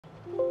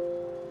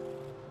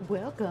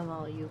Welcome,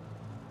 all you.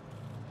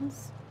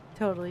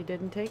 Totally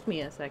didn't take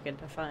me a second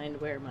to find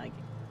where my game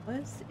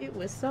was. It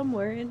was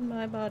somewhere in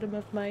my bottom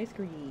of my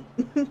screen.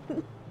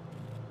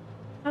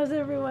 How's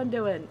everyone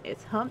doing?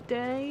 It's hump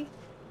day.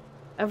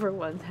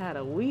 Everyone's had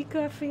a week,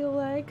 I feel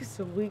like,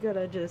 so we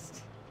gotta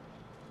just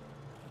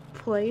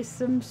play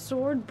some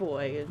Sword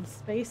Boy and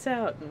space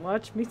out and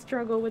watch me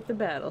struggle with the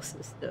battle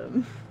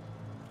system.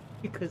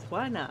 Because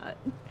why not?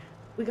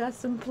 We got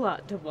some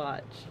plot to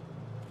watch.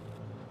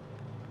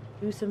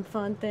 Do some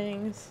fun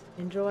things,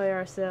 enjoy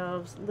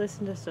ourselves,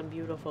 listen to some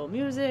beautiful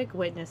music,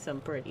 witness some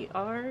pretty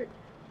art,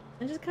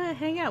 and just kind of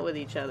hang out with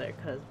each other,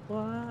 because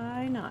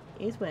why not?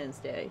 It's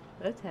Wednesday.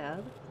 Let's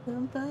have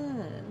some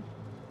fun.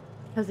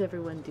 How's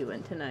everyone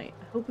doing tonight?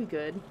 I hope we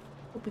good.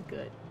 Hope we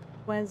good.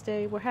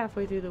 Wednesday, we're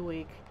halfway through the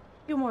week.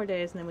 A few more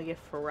days and then we get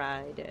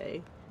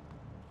Friday.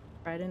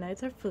 Friday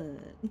nights are fun.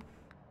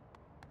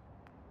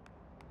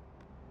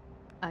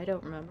 I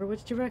don't remember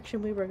which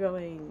direction we were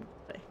going.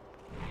 I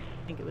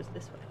think it was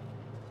this way.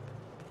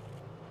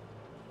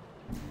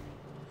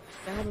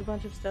 Do I have a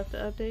bunch of stuff to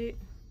update?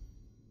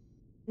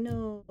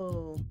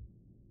 No.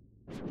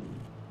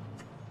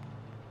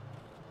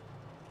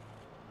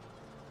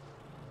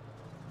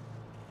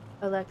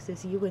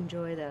 Alexis, you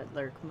enjoy that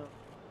lurk mode.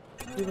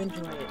 You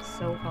enjoy it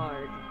so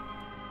hard.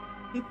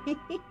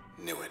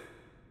 Knew it.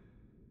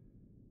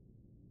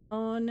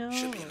 Oh no.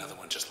 Should be another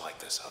one just like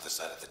this, other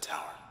side of the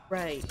tower.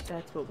 Right,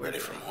 that's what we're Ready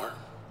doing. for more?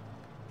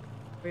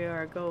 We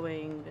are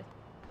going...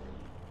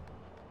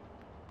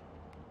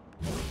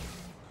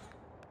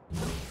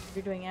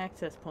 You're doing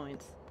access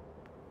points.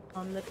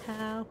 On the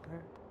tower.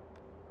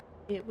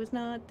 It was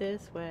not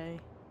this way.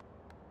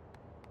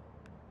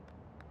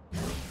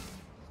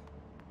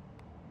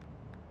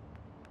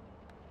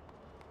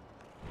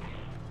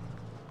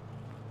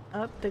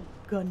 Up the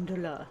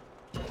gondola.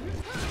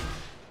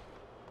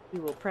 We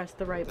will press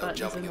the right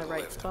buttons in the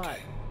right spot.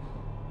 Okay.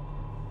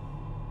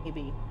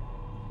 Maybe.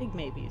 Big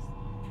maybes.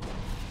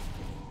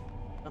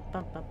 Bum,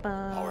 bum, bum,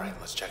 bum. Alright,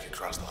 let's check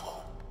across the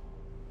hall.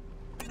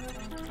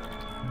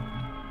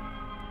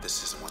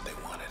 This isn't what they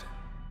wanted.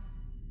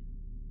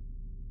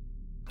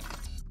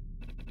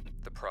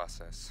 The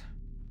process.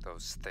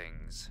 Those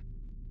things.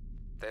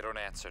 They don't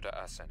answer to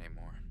us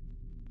anymore.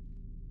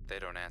 They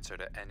don't answer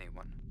to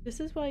anyone. This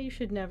is why you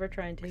should never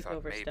try and take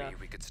over maybe stuff.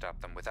 We could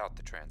stop them without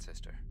the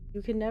transistor.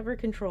 You can never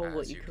control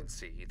what As you you can. can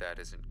see, that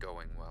isn't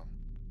going well.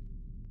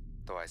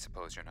 Though I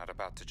suppose you're not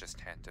about to just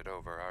hand it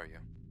over, are you?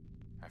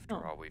 After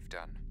all we've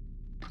done.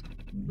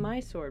 My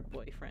sword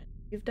boyfriend.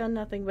 You've done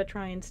nothing but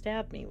try and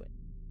stab me with.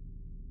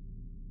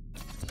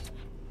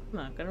 I'm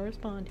not gonna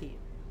respond to you.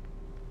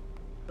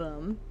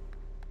 Bum.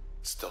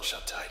 Still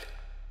shut tight.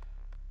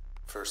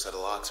 First set of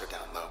locks are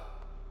down low.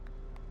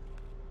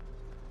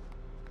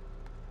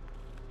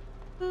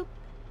 Boop.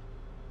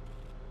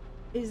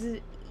 Is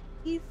it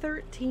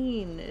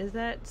E13? Is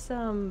that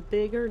some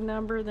bigger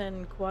number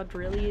than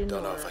quadrillion?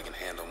 Don't know or if I can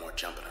handle more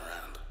jumping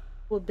around.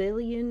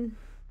 quadrillion?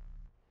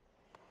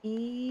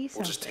 E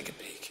something. We'll just take a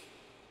peek.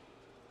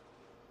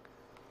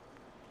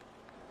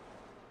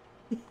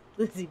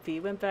 Lizzie P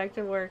went back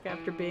to work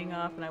after being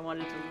off, and I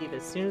wanted to leave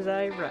as soon as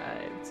I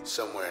arrived.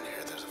 Somewhere in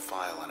here there's a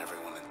file on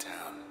everyone in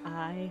town.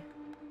 I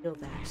feel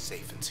that.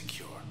 Safe and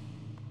secure.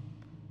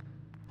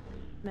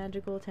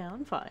 Magical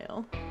town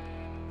file.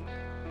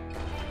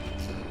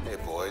 Hey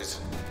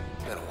boys,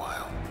 been a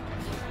while.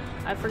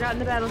 I've forgotten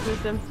the battle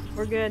system.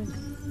 We're good.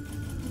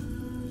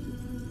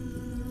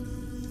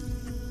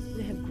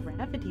 They have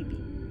gravity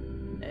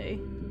beam today.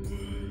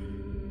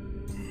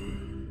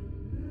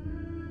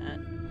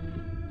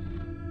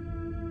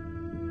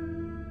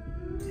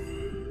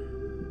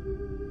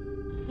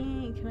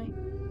 Hey, can I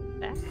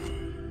back?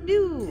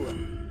 Do.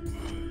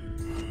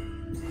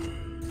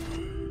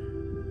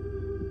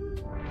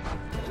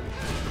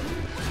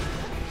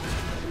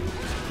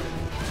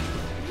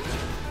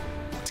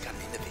 What's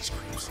gotten into these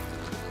creeps?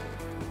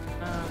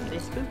 They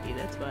spooky,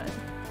 that's why.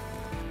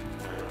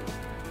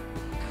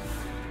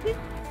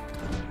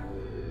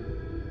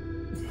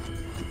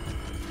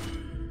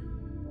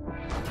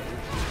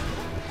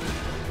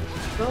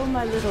 Oh,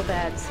 my little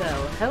bad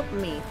soul, help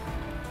me.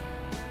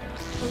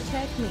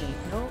 Protect me.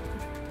 Nope.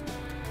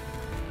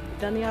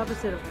 You've done the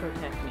opposite of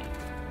protect me.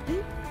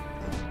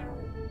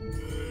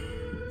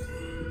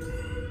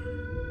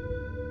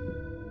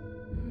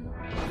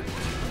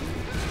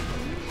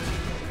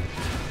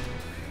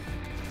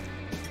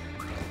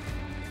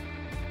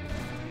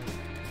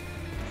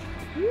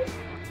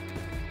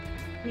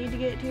 Need to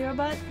get to your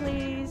butt,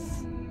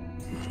 please.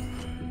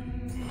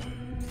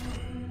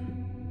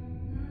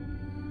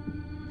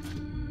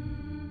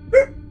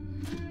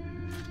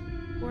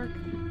 Work.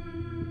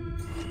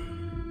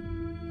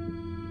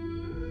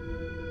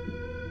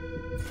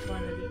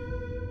 One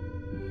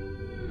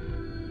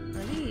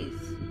of these.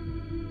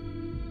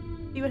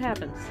 See what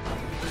happens.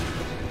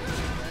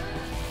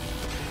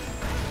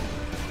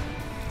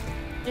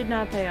 Did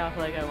not pay off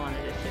like I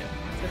wanted it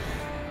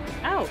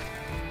to. Ow!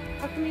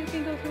 How come you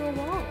can go through a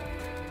wall?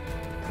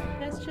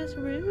 That's just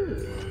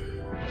rude.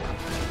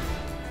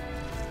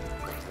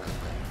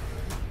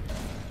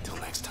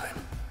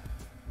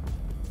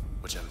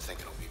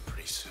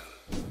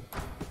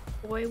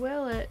 Boy,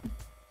 will it.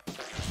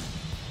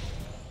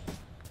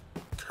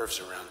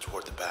 Curves around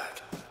toward the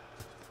back.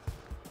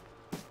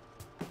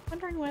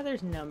 Wondering why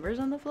there's numbers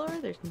on the floor?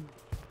 There's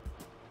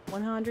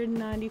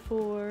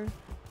 194,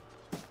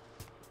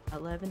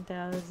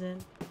 11,000, or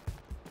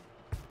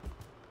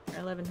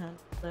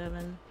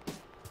 1111.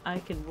 I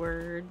can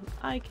word,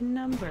 I can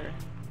number.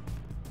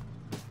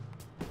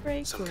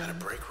 Break Some room. kind of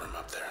break room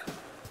up there.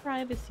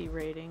 Privacy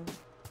rating.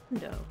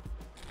 No.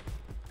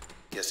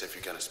 Guess if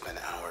you're gonna spend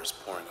hours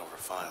poring over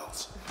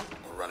files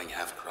or running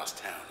half across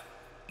town,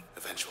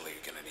 eventually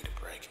you're gonna need a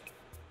break.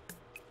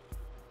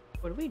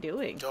 What are we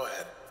doing? Go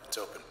ahead, it's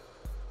open.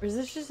 Or is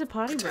this just a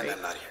potty Pretend break?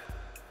 I'm not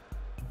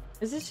here.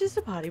 Is this just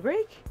a potty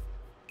break?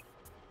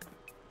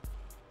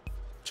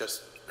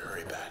 Just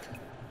hurry back.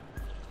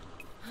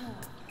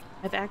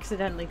 I've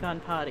accidentally gone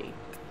potty.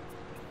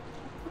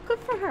 Well, good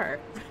for her.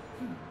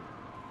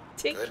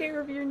 Take Good. care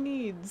of your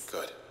needs.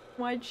 Good.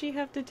 Why'd she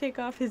have to take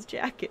off his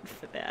jacket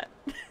for that?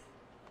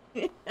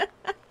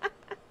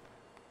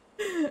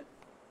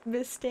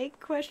 Mistake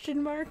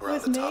question mark We're on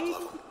was the top made?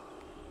 level.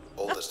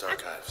 Oldest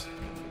archives.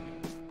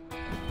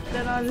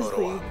 That Photo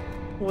honestly op.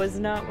 was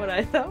not what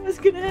I thought was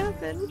gonna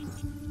happen.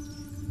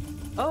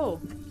 Oh.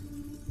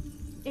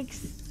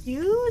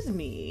 Excuse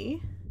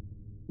me?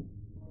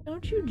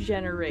 Don't you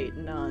generate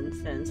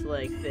nonsense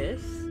like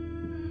this?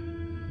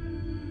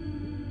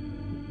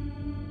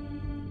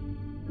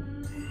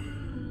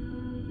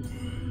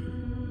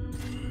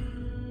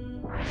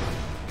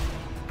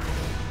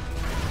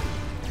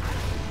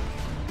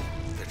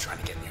 They're trying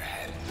to get in your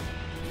head.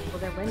 Well,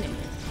 they're winning.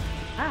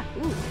 Ah,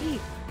 ooh,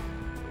 teeth.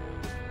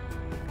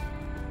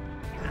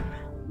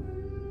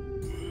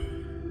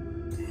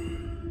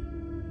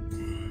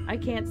 I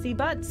can't see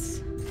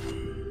butts.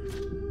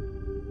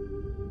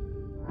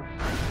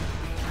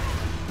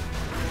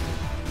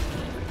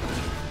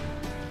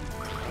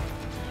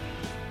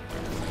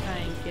 Try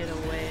and get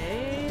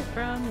away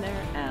from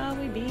their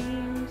alley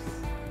beams.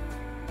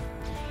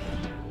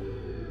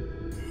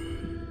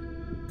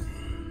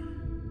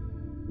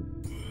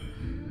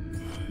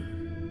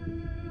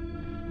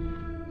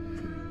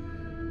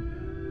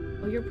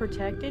 Oh, you're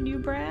protected, you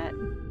brat?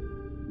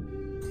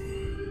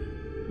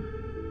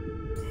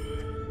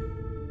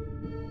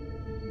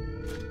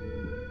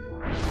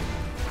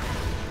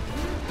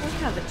 Don't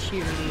have a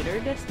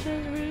cheerleader, that's just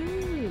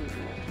rude.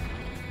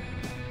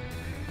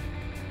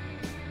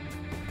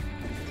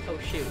 Oh,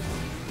 shoot.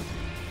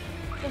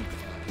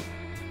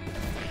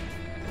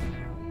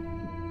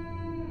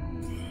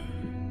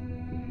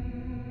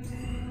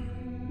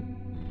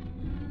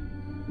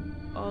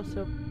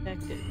 Also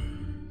protected.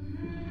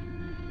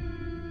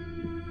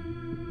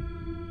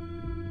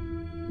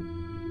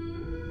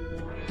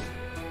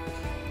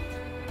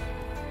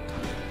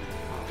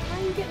 How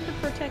are you getting to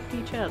protect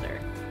each other?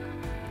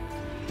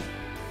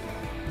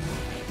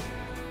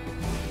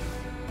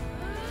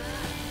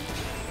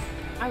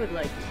 I would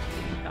like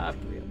to stop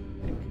real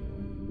quick.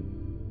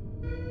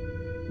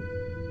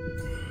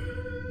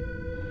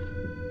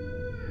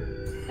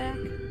 Back.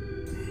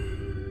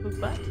 Move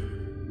butt.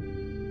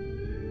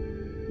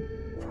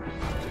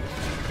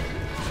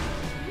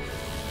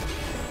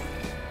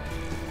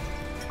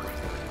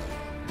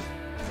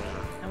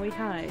 And we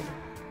hide.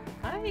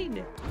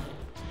 Hide!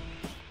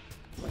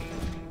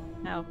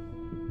 Ow.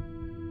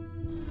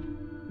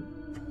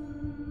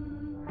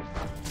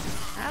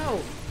 Ow!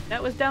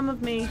 That was dumb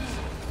of me.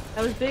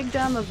 That was big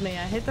dumb of me.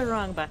 I hit the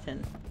wrong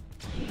button.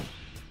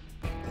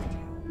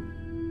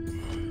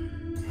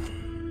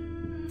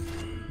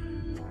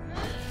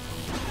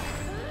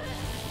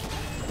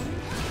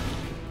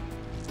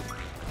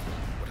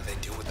 What do they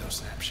do with those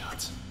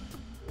snapshots?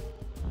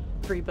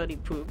 Everybody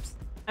poops.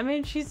 I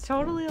mean, she's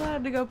totally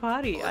allowed to go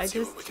potty. Well, I let's see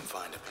just what we can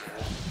find up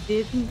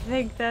here. didn't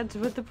think that's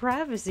what the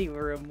privacy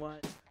room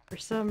was for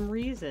some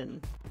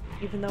reason.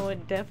 Even though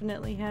it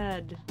definitely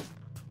had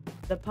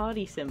the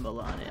potty symbol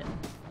on it.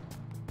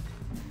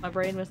 My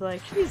brain was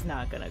like, she's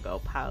not gonna go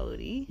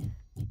potty.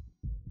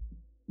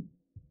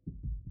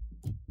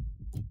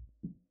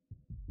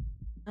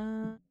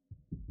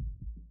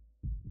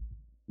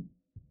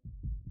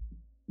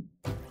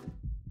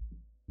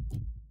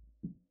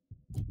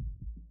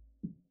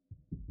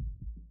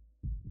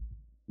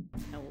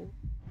 No, we'll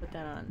put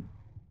that on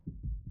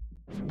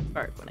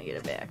Spark when I get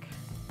it back.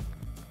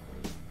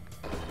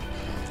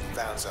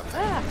 Found something.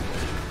 Ah!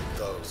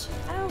 Those.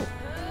 Ow!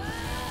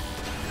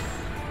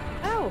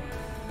 Ow!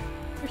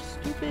 Your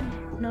stupid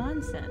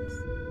nonsense.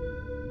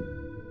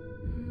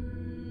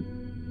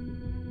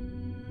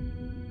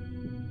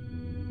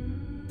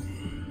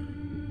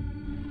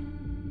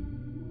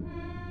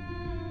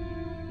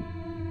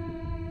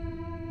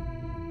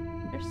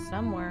 They're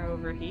somewhere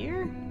over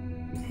here.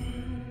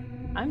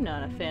 I'm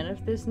not a fan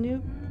of this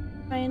new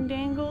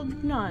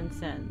fandangled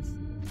nonsense.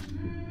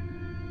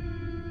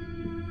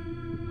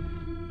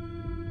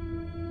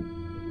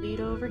 Lead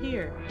over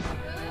here.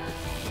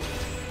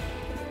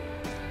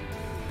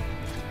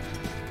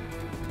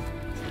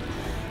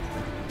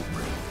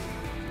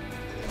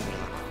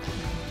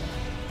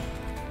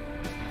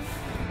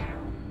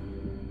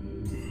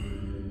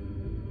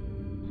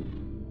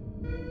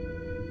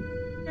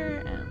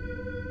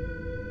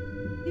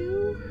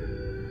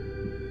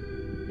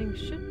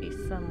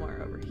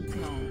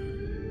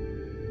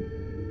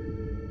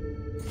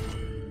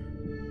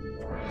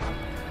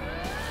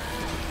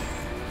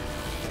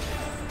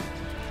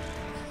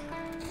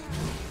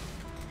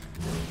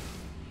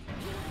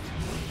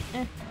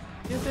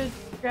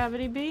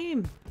 gravity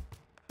beam.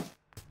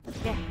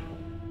 Yeah.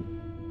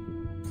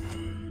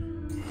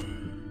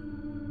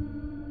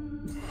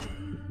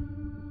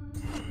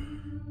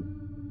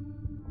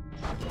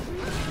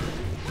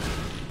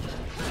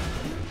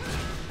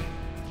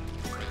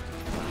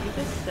 Need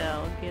a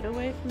cell. Get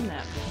away from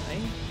that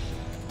boy.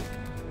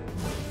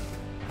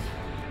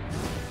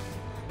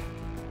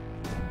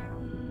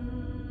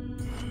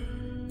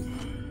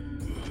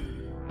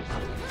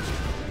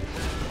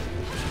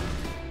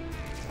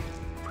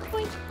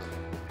 Boink.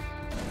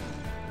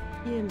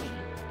 Gimme.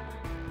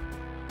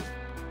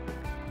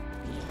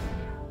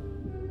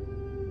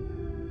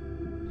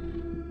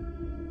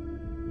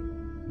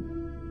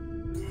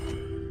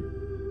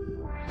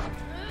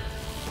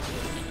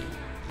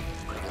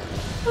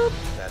 Boop.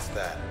 That's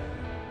that.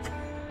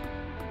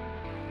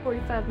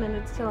 45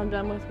 minutes till I'm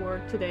done with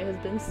work. Today has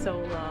been so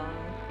long.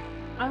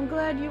 I'm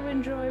glad you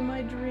enjoy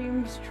my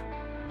dreams,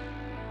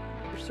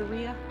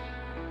 Saria.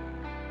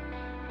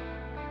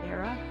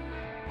 Era.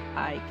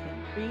 I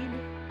can read.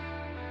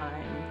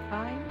 I'm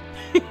fine.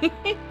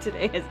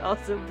 Today has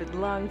also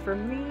been long for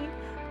me.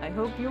 I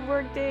hope your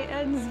workday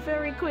ends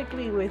very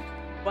quickly with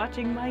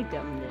watching my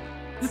dumbness.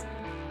 The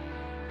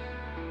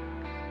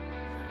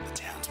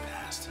town's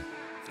passed.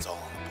 It's all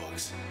on the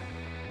books.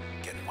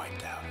 Getting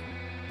wiped out.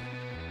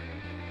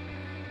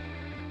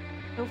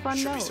 No fun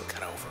Should note. be some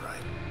kind of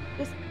override.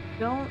 Just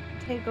don't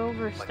take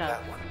over Like stuff.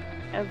 that one.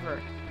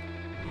 Ever.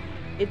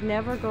 It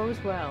never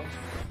goes well.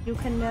 You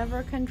can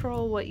never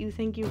control what you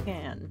think you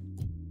can.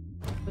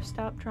 So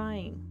stop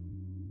trying.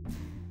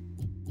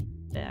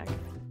 Back.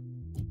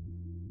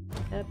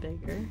 That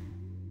bigger.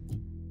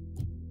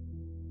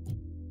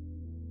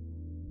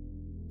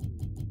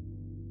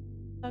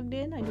 Plugged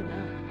in? I do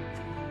not.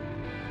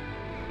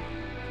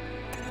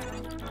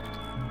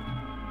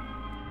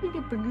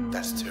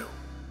 That's two.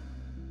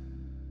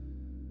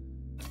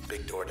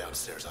 Big door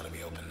downstairs ought to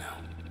be open now.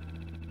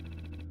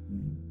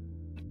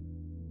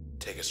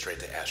 Take us straight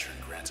to Asher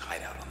and Grant's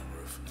hideout on the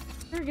roof.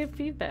 Sure, give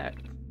feedback.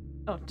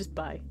 Oh, just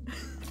bye.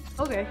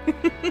 Okay.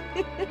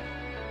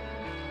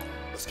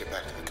 Let's get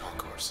back to the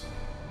concourse.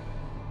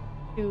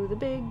 To the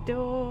big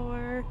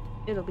door.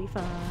 It'll be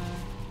fun.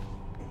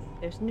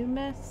 There's a new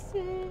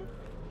message.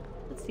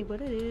 Let's see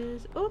what it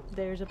is. Oh,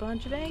 there's a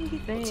bunch of angry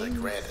things. Looks like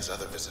Grant has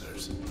other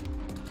visitors.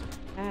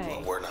 Hi.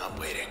 Well, we're not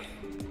waiting.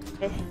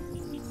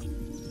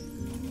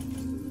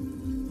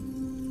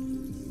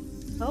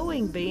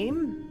 Towing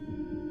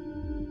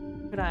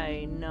beam? Could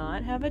I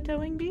not have a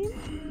towing beam?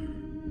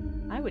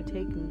 I would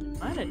take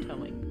not a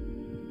towing beam.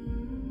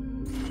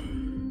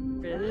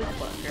 Rid of this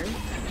fucker.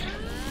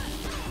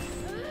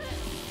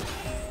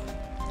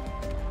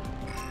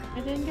 I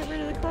didn't get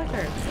rid of the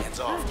clucker. Hands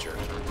off, jerk.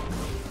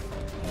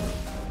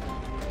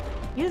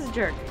 He is a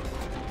jerk.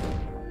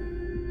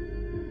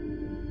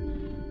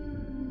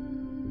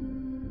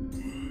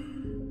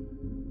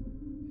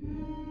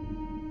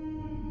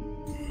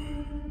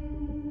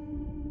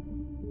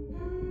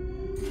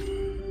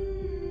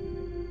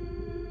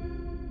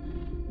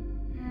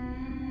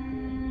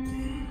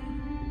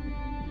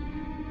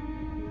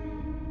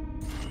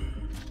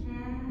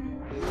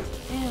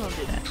 And we'll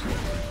do that.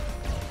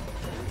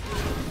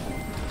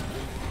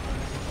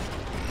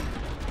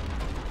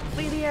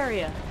 Flee the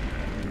area.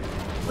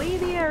 Flee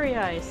the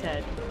area, I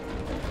said.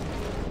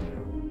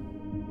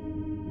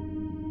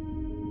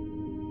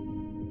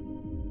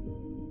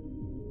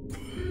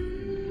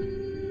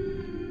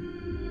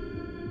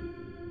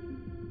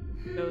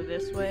 Go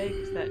this way,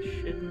 because that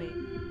should make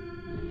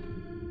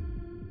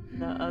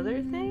the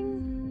other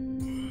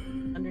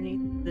thing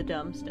underneath the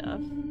dumb stuff.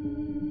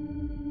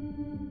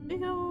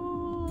 Big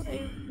ol'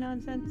 ape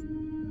nonsense.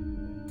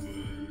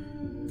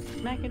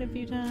 Smack it a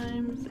few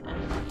times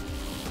and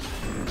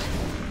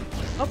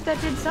hope that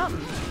did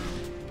something.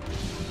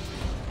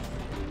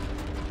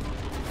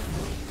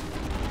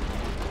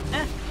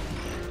 Eh.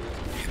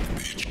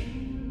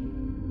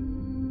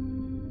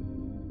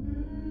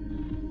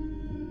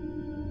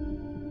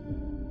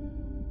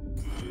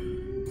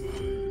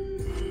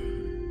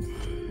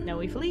 Now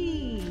we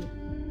flee.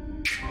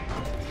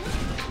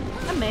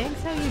 Hi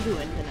Megs, how you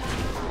doing tonight?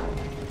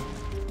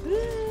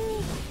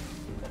 Woo.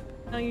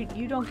 No,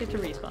 you don't get to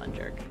respawn,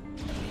 jerk.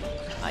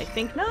 I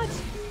think not.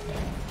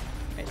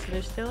 Alright, so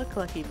there's still a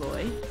clucky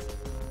boy.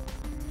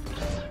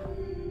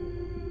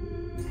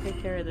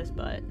 Take care of this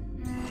butt.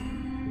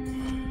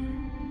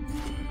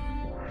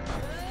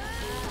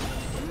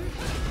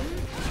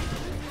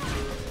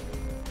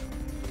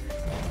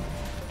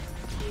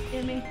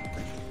 Gimme.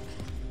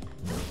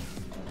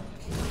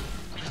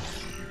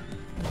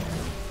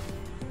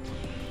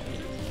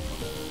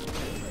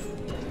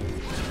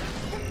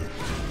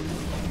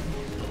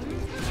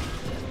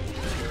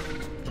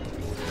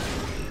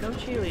 No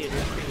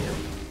cheerleaders for you.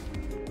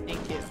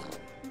 Thank you.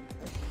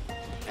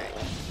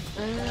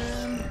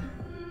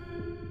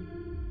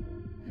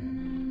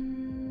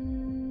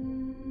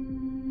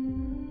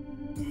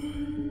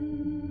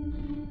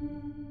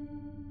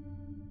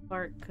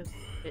 Bark, cause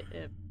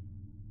it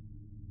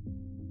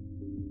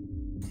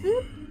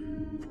Boop.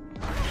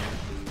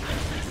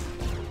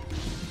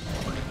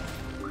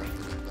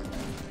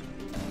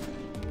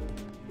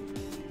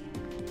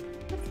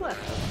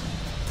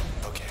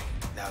 left. Okay,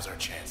 now's our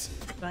chance.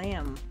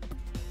 Bam.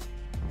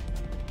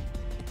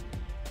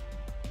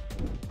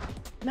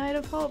 Night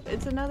of Hope.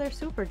 It's another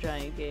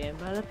Supergiant game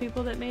by the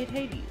people that made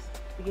Hades.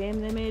 The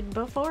game they made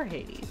before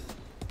Hades.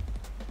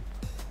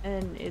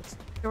 And it's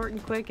short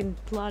and quick and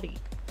plotty.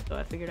 So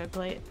I figured I'd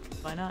play it.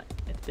 Why not?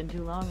 It's been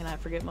too long and I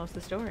forget most of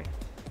the story.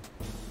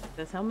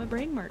 That's how my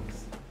brain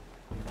works.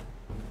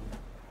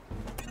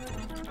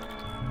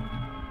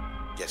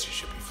 Guess you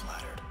should be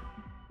flattered.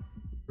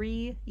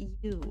 Free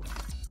you.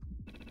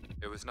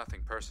 It was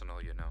nothing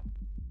personal, you know.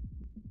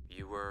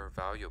 You were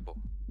valuable,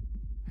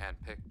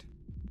 handpicked,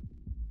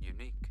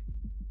 unique,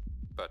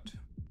 but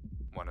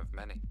one of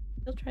many.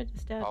 Still tried to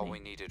stab All me. we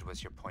needed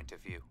was your point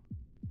of view.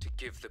 To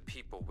give the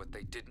people what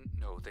they didn't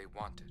know they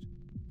wanted.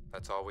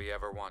 That's all we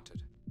ever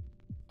wanted.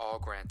 All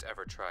Grant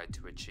ever tried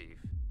to achieve.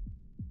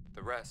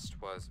 The rest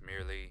was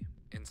merely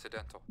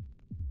incidental.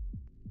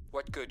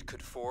 What good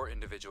could 4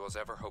 individuals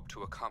ever hope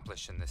to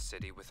accomplish in this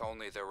city with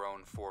only their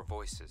own 4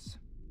 voices?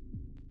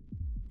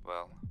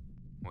 Well,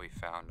 we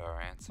found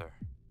our answer.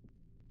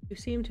 You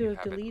seem to You have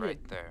have it deleted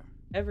right there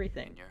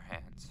everything in your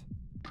hands.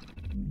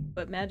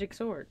 but Magic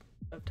Sword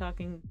of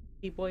talking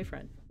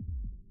boyfriend.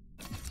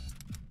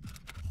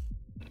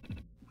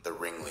 The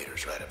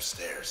ringleader's right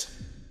upstairs.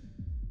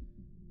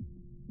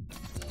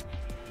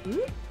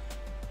 Ooh.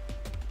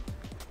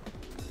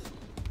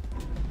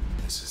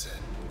 This is it.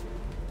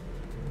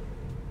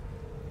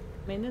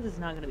 I mean, this is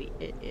not gonna be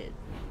it.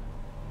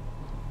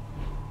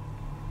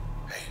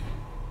 Hey,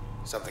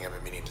 something I've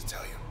been meaning to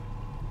tell you.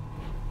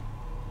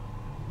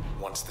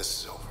 Once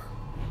this is over,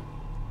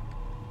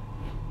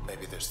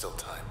 maybe there's still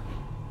time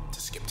to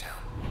skip town.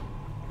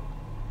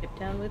 Get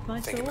down with my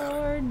Think about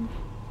it. sword.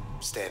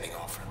 Standing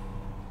offer.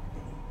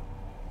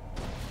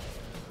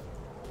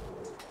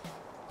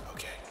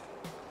 Okay,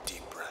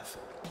 deep breath.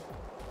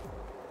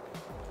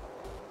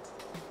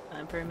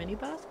 Time for a mini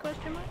boss?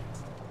 Question mark.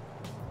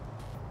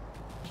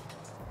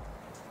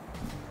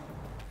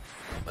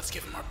 Let's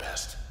give him our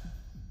best.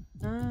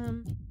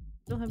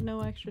 Still have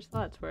no extra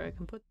slots where I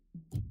can put.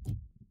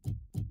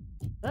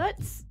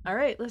 All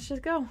right. Let's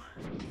just go.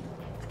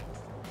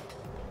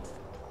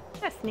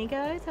 Hi, Sneak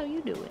Eyes. How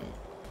you doing?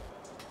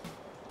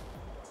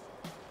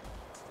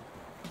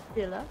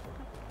 Dilla.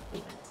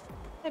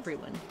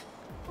 Everyone.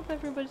 Hope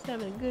everybody's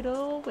having a good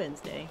old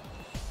Wednesday.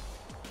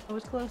 I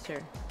was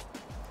closer.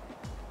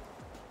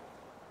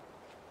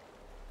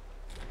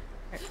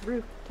 Alright,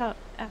 rooftop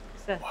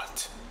access.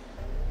 What?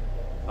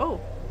 Oh.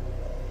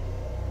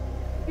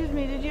 Excuse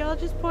me, did y'all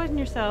just poison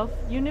yourself?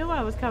 You knew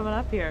I was coming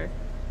up here.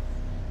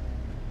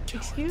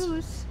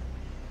 Cowards.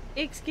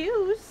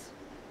 Excuse?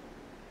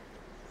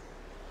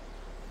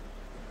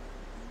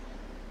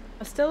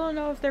 I still don't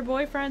know if they're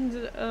boyfriends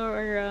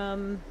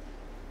or,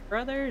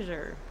 brothers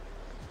or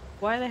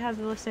why they have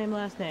the same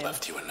last name.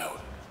 Left you a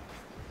note.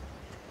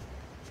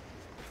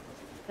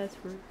 That's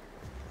rude.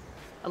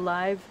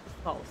 Alive,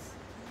 false.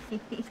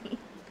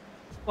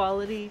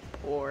 Quality,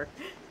 poor.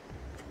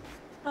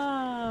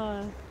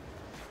 Ah.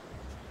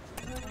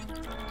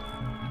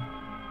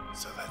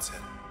 So that's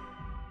it.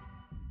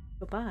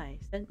 Goodbye,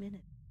 sent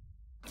minutes.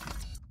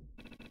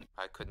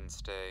 I couldn't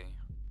stay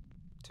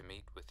to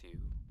meet with you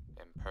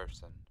in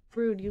person.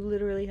 Rude, you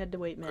literally had to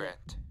wait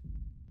minutes. Grant,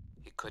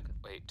 he couldn't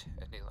wait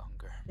any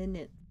longer.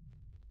 Minute.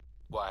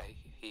 Why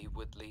he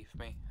would leave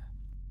me?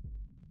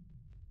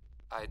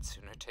 I'd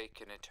sooner take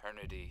an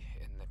eternity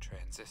in the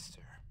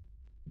Transistor.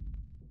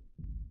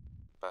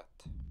 But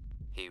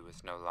he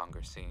was no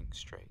longer seeing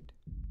straight.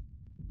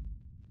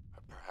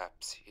 Or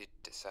perhaps he'd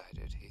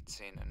decided he'd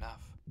seen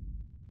enough.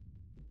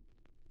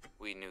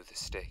 We knew the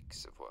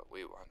stakes of what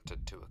we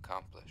wanted to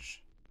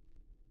accomplish.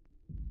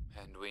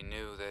 And we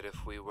knew that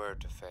if we were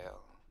to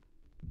fail,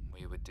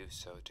 we would do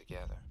so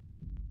together.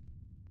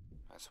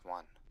 As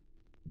one.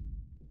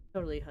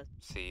 Totally hus.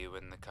 See you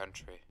in the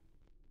country.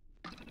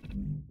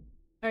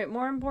 Alright,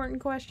 more important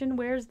question.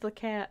 Where's the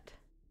cat?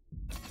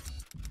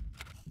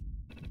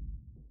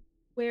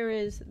 Where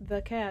is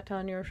the cat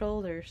on your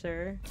shoulder,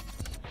 sir?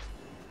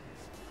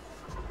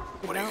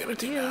 What are you Not gonna with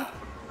do you. now?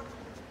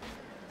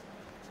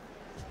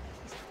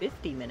 It's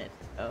 50 minutes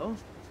ago.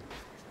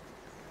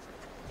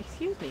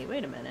 Excuse me,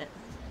 wait a minute.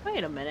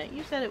 Wait a minute,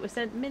 you said it was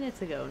sent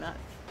minutes ago, not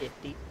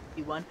 50,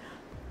 51.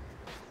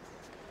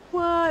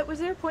 What? Was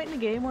there a point in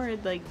the game where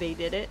like they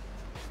did it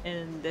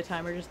and the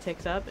timer just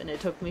ticks up and it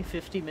took me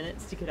 50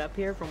 minutes to get up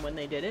here from when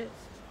they did it?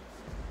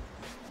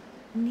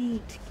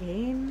 Neat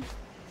game.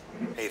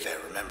 Hey there,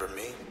 remember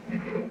me?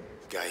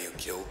 Guy you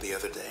killed the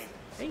other day?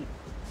 Hey,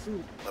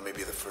 dude. Let me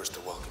be the first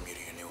to welcome you to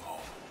your new home.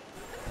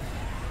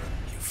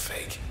 You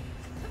fake.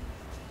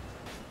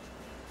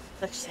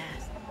 Such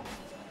sass.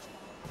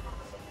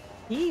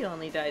 He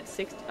only died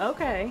 60.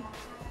 Okay.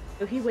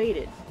 So he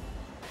waited.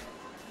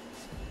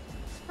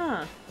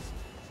 Huh.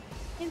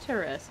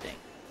 Interesting.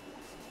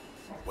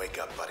 Wake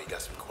up, buddy.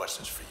 Got some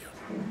questions for you.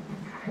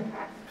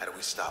 How do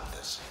we stop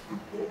this?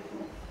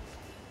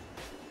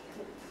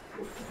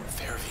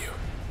 Fairview.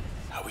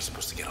 How are we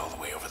supposed to get all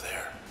the way over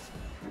there?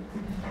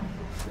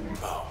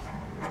 Oh.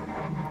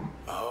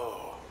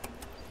 Oh.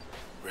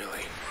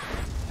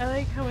 I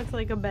like how it's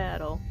like a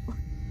battle.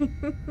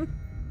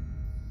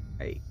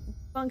 Right.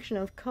 Function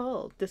of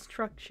cull.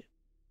 Destruction.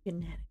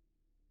 Kinetic.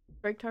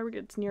 Strike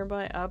targets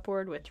nearby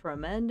upward with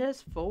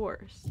tremendous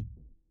force.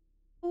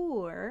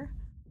 Or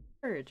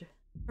purge.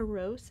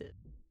 Corrosive.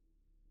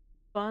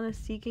 Spawn a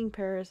seeking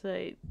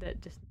parasite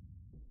that just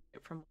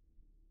from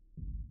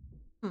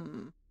I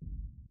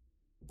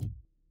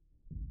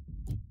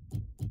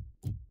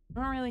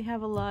don't really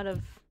have a lot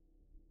of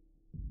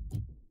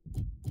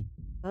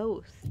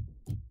both.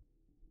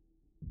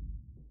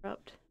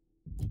 Corrupt.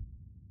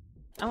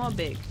 I want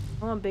big.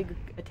 I want big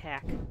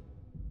attack.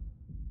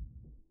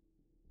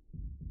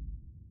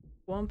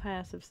 One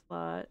passive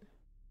slot.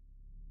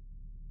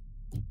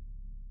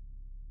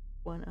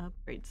 One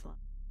upgrade slot.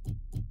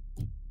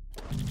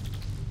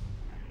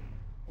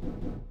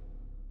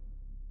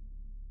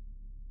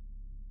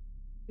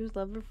 Use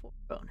level 4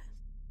 bonus.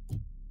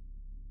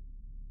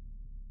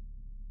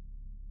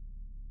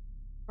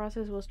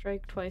 Process will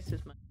strike twice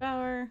as much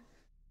power.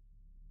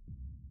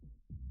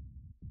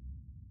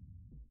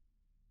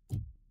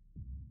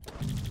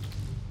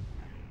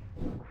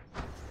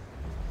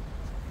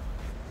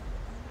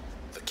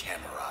 The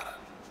Camerata.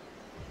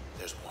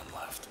 There's one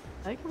left.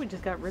 I think we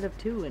just got rid of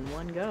 2 in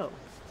one go.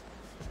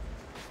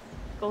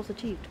 Goals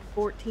achieved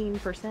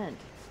 14%.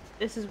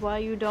 This is why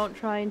you don't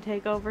try and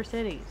take over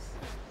cities.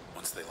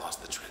 Once they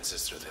lost the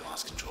transistor, they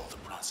lost control of the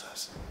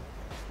process.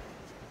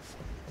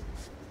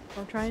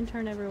 Don't try and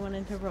turn everyone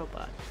into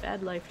robots.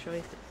 Bad life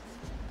choices.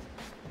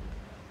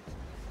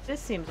 This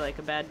seems like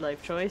a bad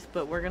life choice,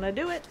 but we're gonna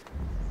do it.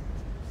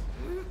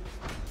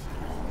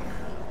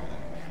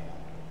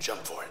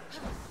 Jump for it.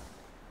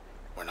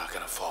 We're not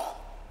gonna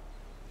fall.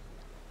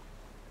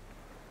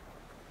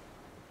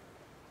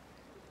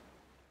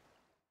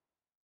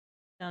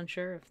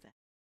 Unsure of that.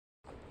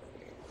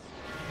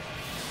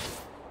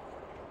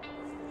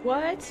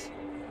 What?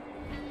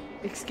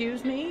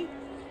 Excuse me?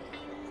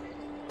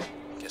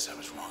 Guess I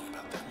was wrong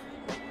about that.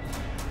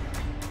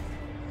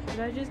 Did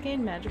I just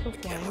gain magical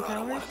flying Camerata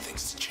powers? wanted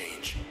things to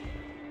change.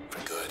 For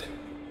good.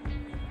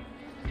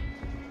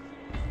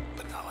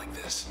 But not like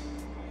this.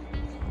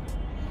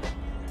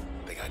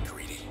 They got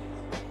greedy.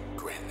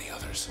 Grant and the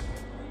others.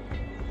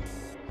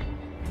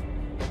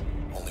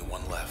 Only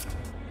one left.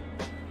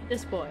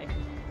 This boy.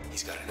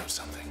 He's gotta know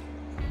something.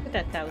 Look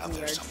at that Out 1,000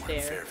 there yard somewhere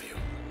in stare. Fairview.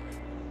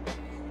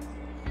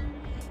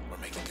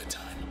 We're making good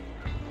time.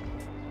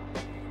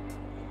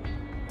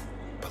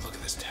 But look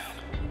at this town.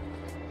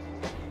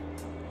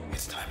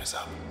 Its time is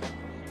up.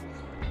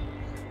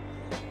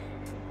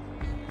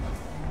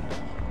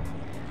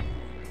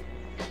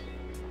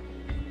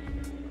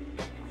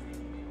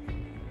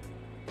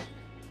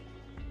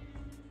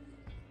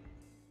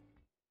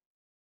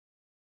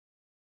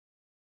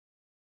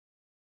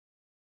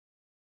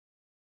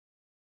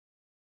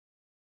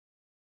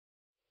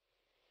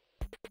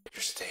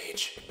 Your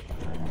stage.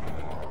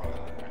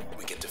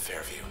 We get to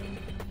Fairview.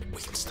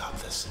 We can stop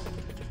this.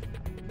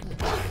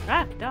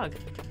 Ah, dog.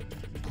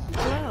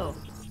 Hello.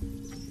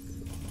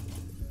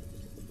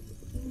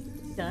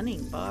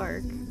 Stunning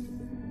bark.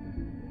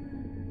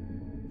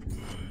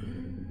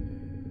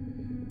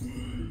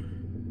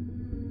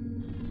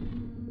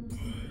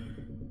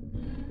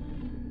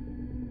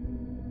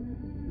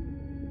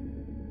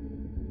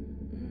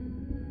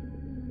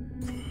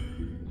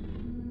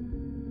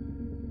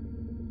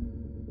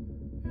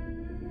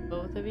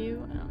 Both of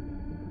you? Oh.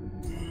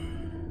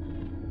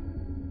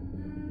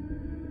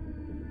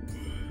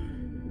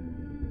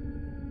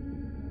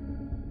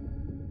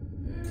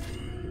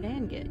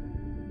 And get.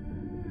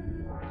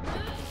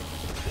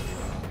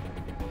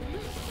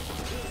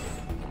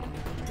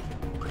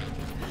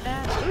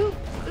 Oop!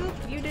 Oop!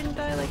 You didn't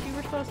die like you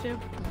were supposed to.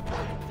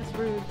 That's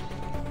rude.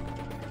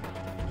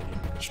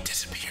 He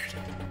disappeared.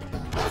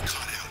 We're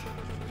caught out.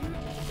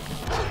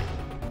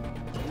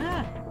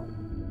 Ah!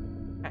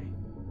 Okay.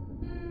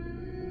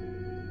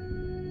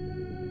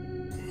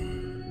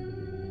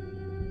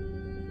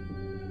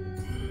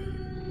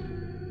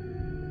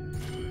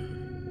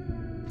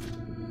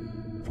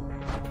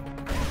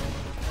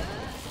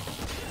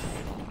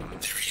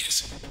 There he is.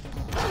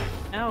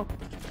 Oh.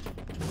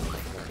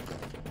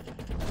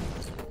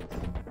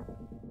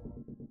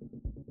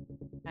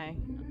 Okay.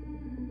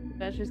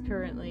 That's just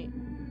currently.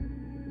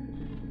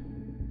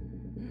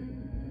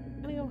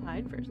 I'm gonna go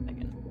hide for a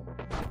second.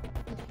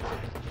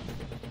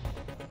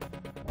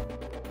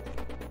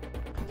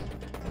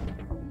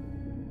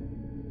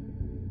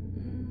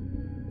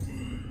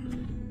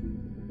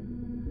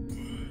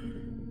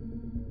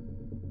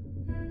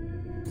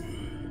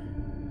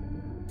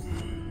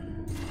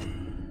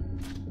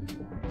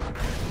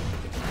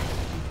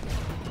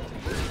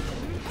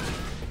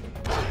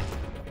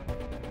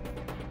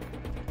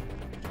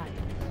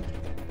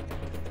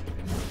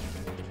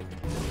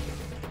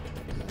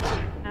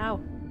 Ow.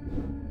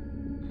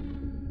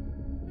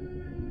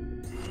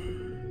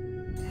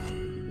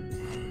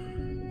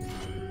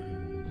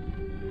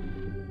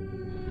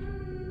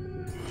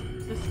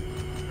 Just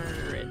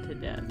murder it to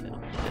death.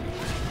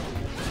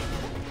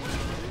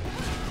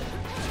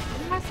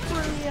 Ask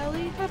for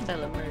Ellie, have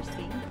Bella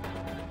mercy.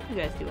 you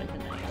guys doing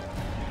tonight?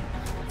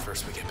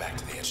 First, we get back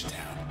to the edge of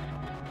town.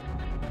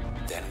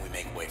 Then we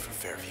make way for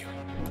Fairview.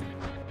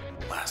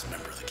 Last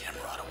member of the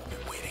Camerata will be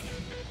waiting.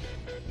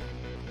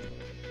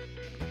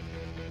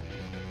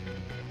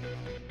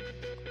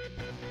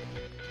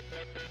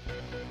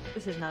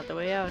 This is not the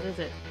way out, is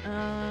it?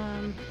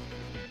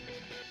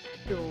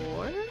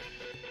 Door?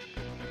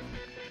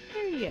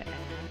 Where you at?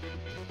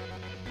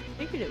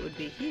 Figured it would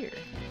be here.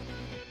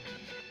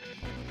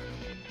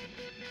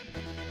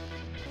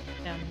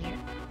 Down here.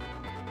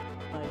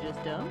 Am I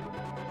just dumb?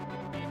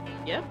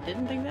 Yep,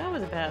 didn't think that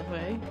was a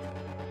pathway.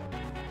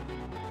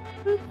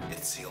 Boop.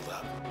 It's sealed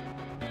up.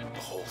 The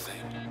whole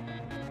thing.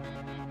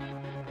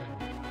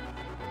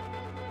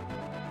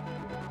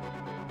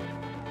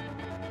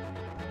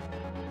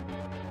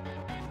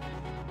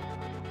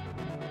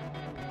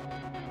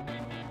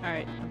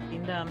 Alright, I'm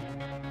being dumb.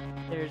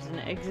 There's an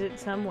exit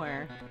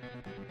somewhere.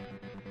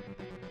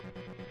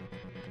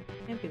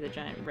 Can't be the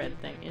giant red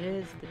thing. It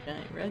is the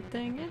giant red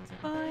thing. It's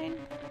fine.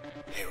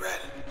 Hey, Red.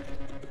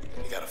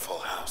 You got a full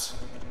house.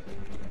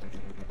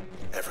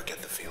 Ever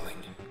get the feeling?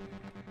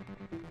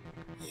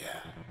 Yeah.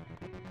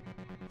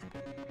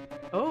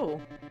 Oh.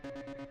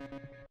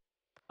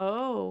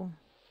 Oh.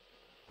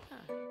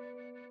 Huh.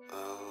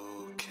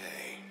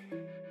 Okay.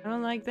 I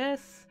don't like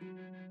this.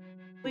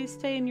 Please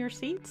stay in your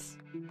seats?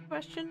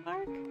 Question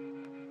mark?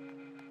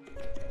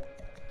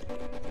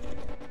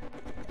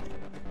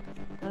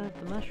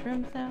 The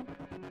mushrooms now?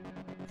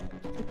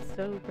 It's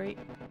so great.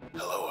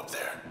 Hello up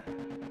there.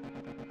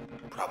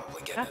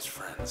 Probably getting his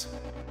friends.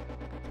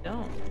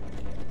 Don't.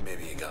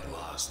 Maybe you got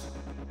lost.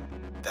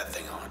 That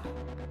thing on.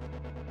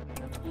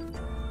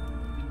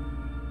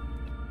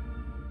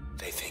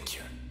 They think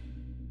you're...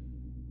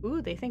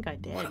 Ooh, they think I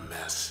did. What a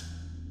mess.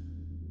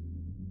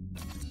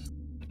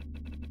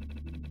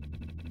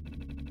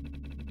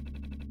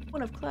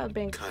 One of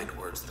Cloudbank's... Kind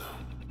words, though.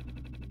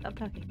 Stop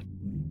talking.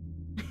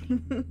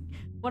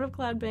 One of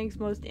Cloudbank's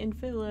most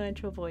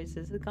influential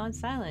voices has gone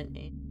silent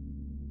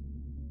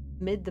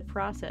amid the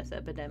process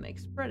epidemic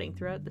spreading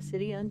throughout the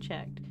city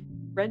unchecked.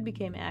 Red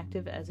became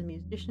active as a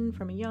musician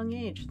from a young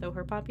age, though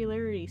her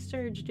popularity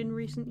surged in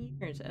recent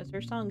years as her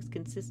songs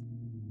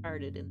consistently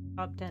charted in the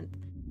top 10th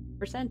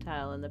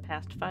percentile in the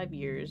past 5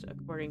 years,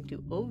 according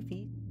to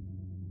OV.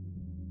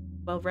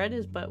 While Red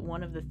is but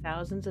one of the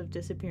thousands of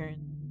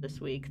disappearances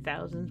this week,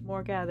 thousands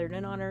more gathered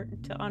in honor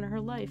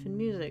her life and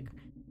music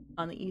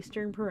on the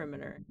eastern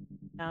perimeter.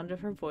 The sound of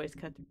her voice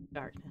cut through the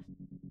darkness.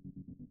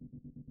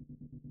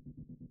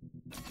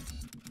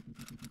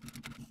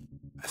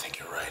 I think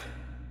you're right.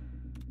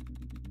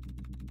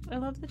 I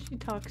love that she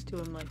talks to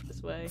him like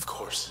this way. Of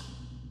course.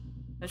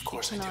 But Of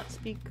course she I do. cannot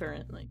speak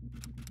currently.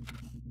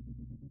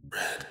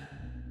 Red.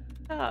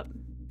 Stop.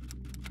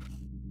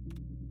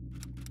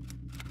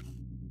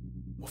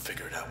 We'll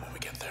figure it out when we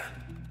get there.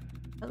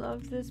 I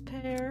love this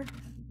pair.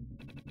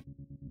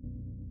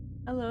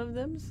 I love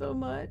them so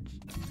much.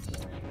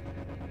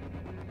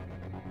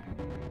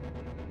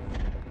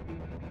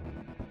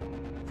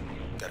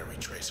 Gotta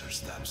retrace our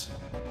steps.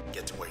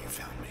 Get to where you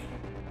found me.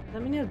 Does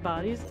that mean his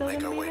body's still Make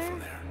gonna our be way there? from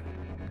there.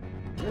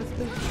 That's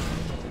the...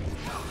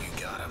 Oh, you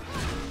got him.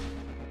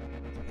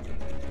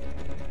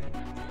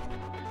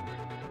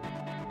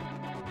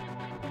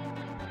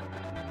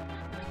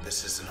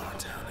 This isn't our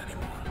town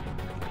anymore.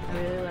 I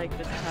really like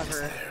this It's cover.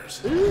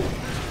 theirs. Ooh.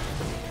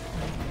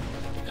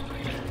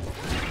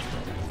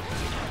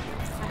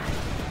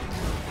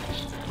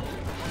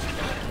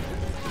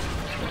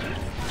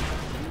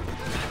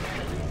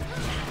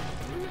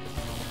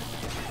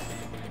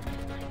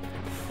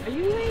 Are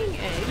you laying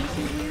eggs,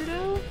 you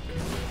weirdo?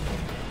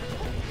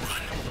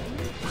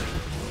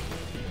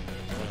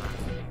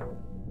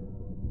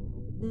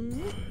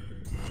 Hmm?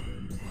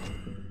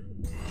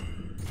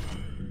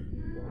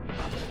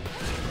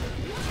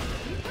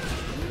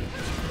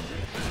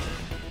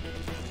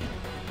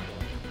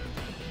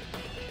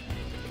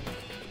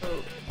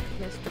 Oh,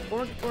 Mr.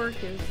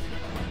 Bork is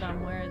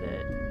somewhere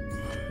that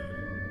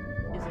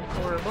isn't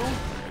horrible.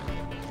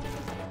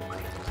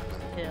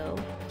 Hill.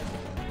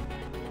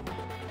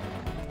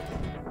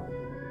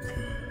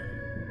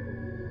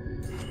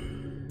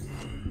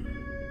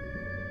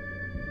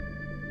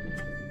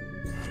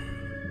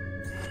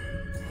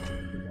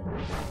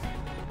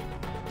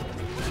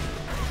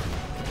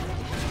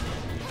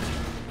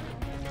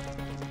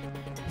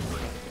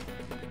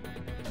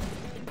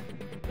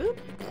 Oop!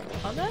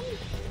 All done?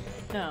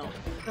 No.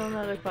 Still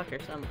another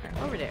fucker somewhere.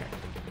 Over there.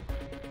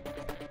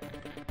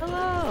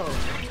 Hello!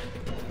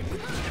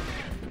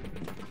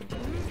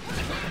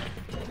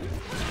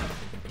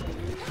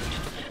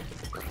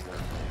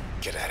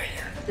 Get out of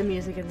here. The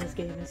music in this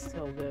game is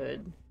so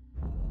good.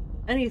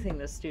 Anything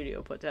the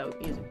studio puts out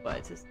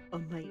music-wise is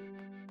amazing.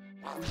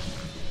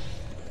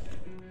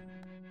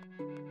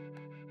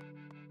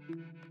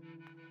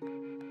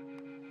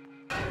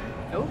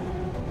 Nope.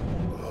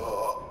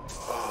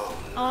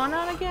 Oh,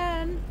 not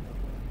again.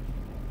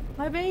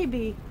 My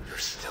baby. You're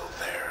still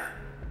there,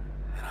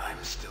 and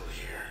I'm still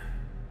here.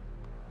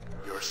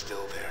 You're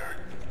still there,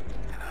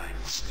 and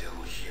I'm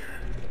still here.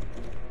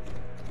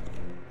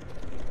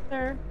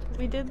 Sir,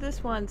 we did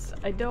this once.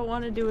 I don't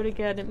want to do it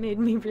again. It made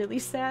me really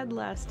sad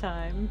last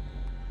time.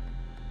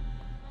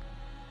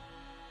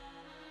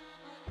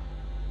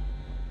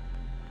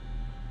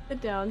 The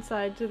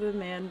downside to the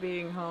man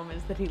being home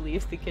is that he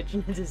leaves the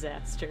kitchen a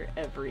disaster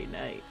every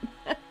night.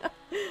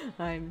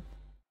 I'm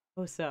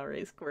oh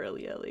sorry, Squirrel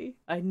Yelly.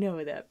 I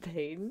know that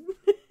pain.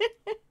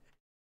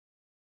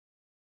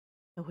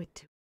 Oh, it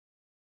too.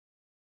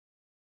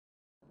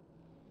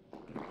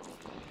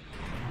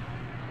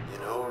 You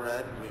know,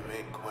 Red, we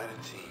make quite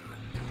a team.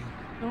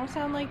 Don't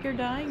sound like you're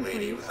dying,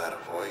 Lady please. without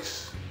a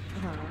voice.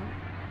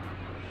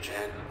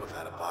 Jen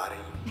without a body.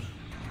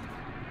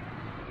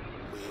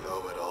 We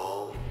owe it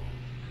all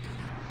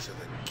to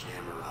the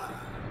Camerata.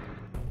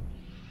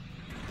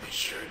 They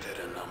sure did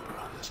a number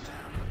on this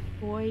town.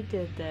 Boy,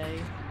 did they.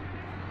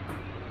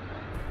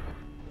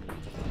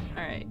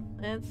 Alright,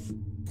 let's...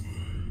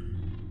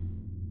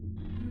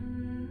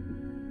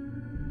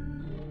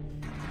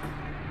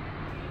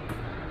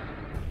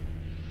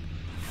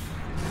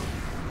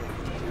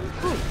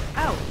 Ooh!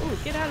 Ow! Ooh,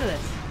 get out of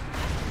this!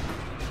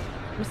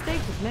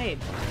 Mistake was made.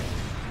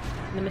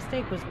 And the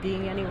mistake was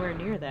being anywhere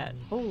near that.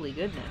 Holy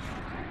goodness.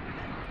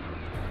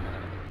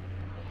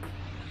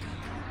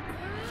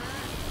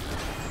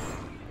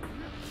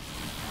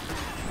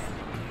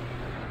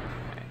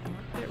 Alright, I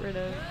want to get rid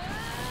of...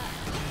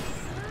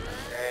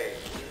 Hey,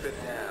 keep it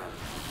down.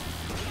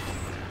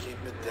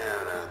 Keep it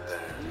down out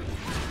there.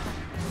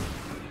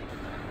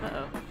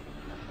 Uh-oh.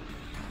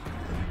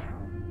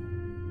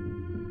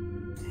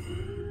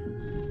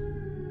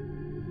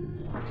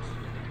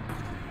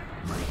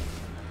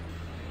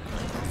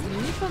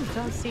 These ones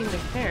don't seem to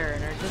care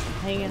and are just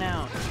hanging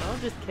out, so I'll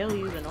just kill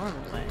you the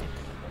normal way.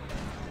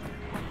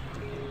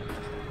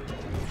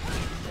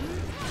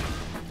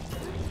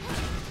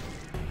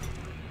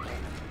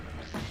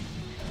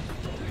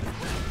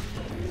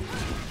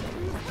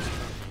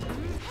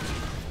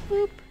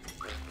 Boop.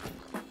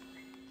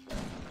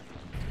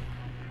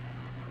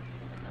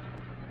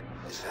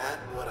 Is that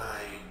what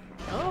I...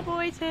 Oh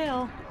boy,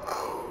 tail.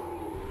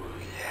 Oh,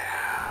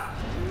 yeah.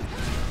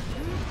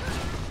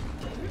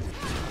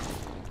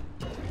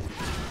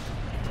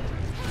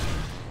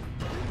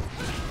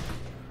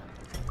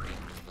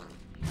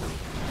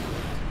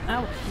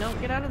 Ow, no,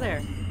 get out of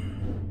there.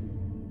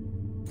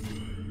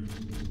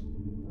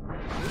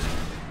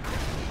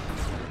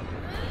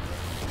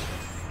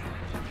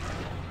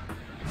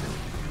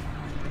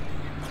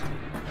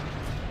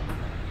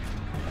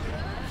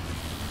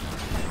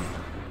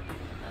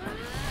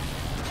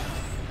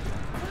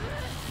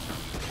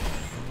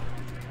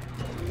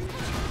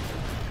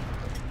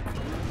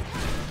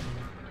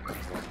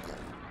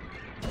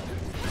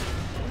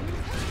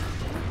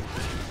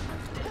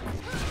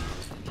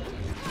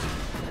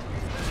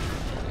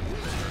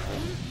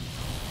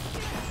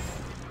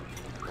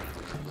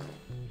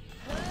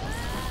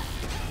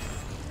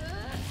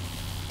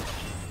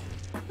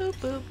 Boop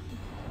boop.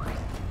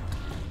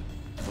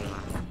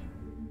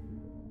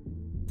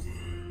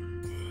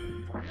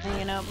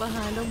 Hanging out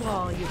behind a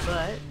wall, you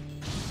butt.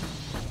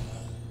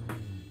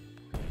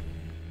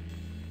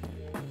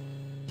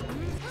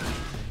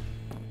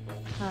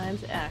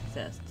 Times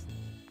accessed.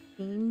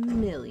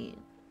 15 million.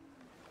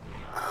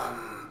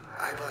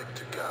 I'd like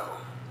to go,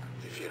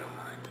 if you don't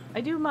mind. I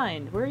do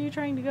mind. Where are you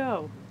trying to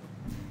go?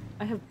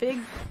 I have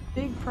big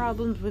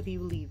problems with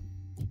you leaving.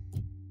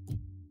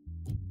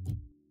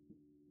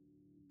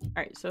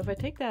 Alright, so if I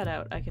take that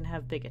out, I can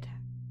have big attack.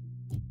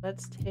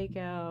 Let's take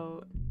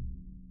out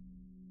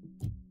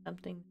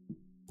something.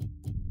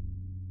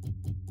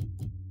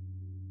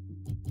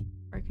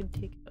 Or I could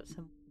take out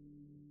some.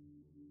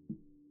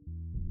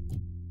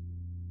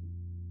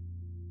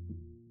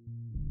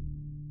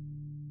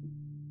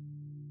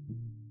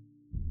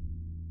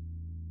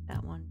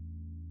 That one.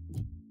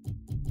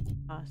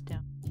 Toss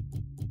down.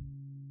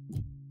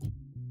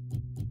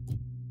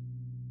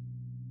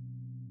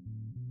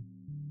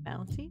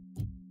 Bouncy.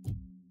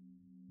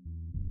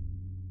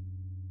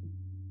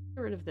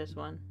 Get rid of this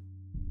one.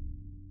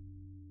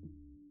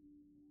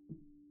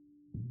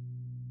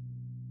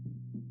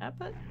 That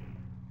button?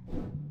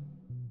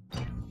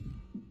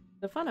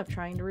 The fun of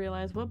trying to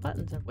realize what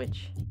buttons are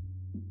which.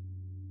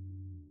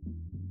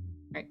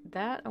 Alright,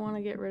 that I want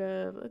to get rid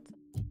of. Let's...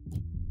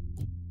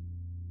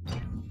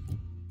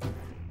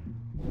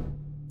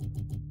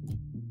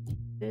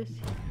 This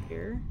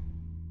here.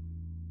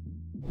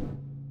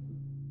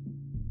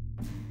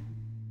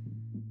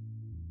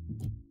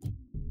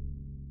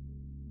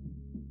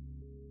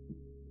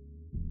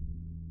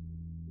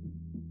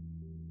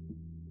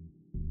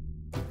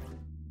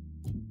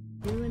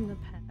 Doing the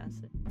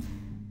passage.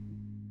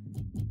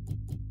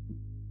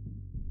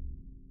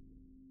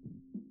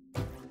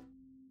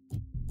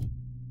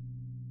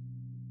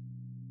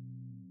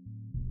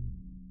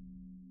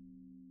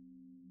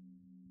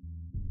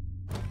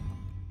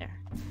 There.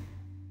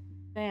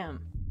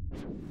 Bam.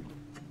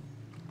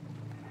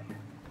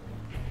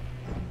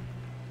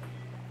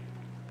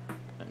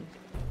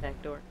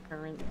 Backdoor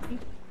currency.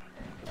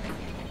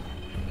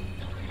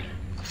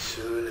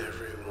 Soon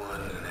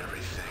everyone and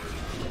everything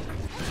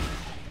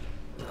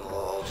They'll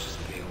all just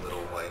be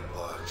little white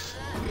blocks.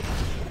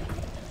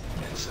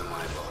 And some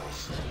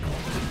eyeballs.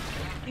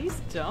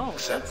 Please don't.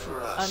 Except That's for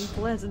an us.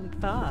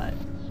 unpleasant thought.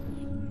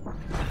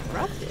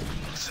 Corrupted.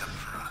 Except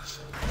for us.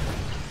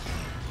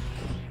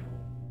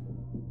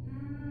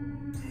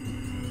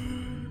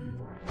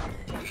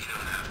 You don't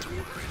have to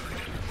worry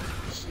like everyone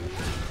else.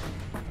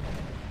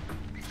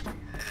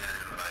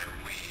 And by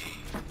we,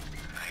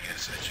 I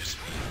guess I just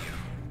mean you.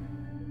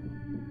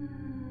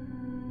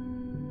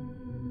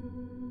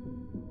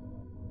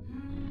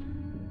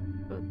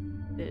 But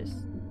this.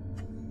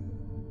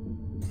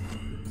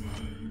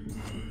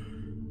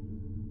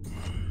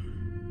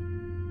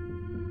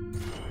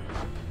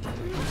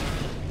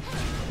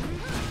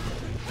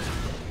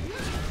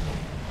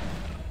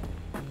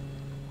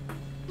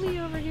 Flee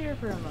over here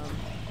for a moment.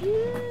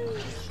 Woo!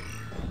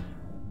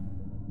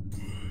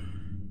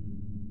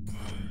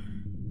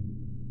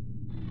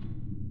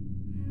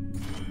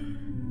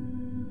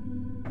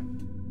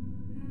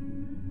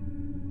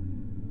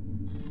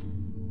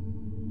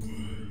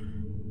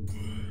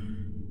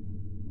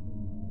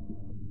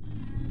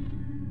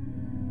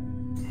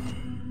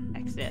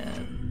 Exit.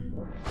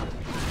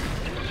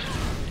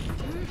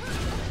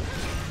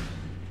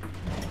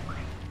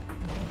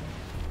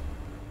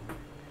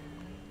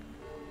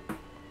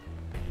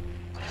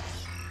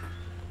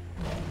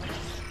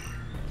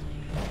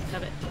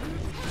 Love it.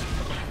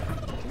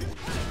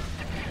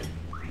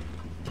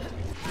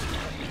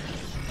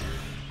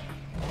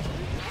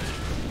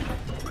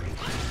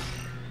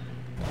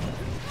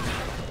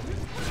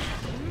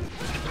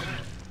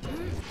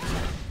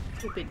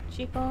 Stupid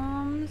cheek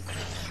bombs.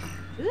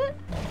 Is it?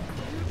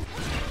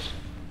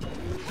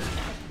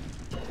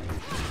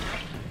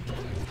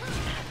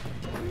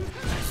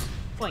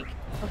 Boink.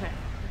 Okay.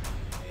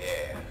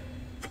 Yeah.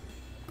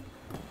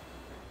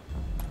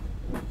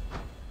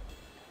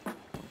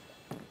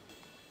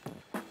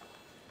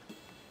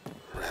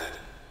 Red.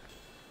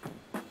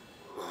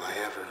 Will I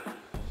ever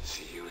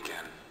see you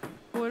again?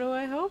 What do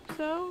I hope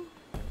so?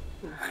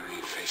 I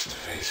mean, face to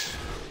face.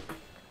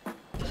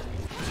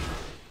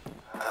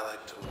 I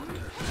like to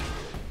wonder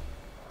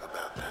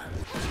about that.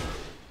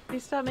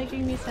 Please stop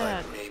making me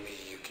sad. Like maybe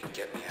you can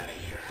get me out of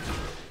here.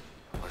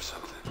 Or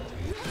something.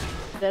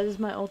 That is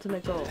my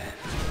ultimate goal.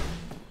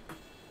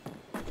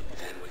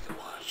 Then we can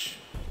watch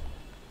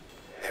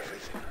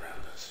everything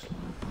around us.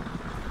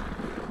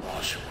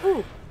 Wash away.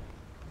 Ooh.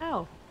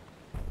 Ow.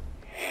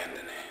 Hand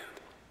in hand.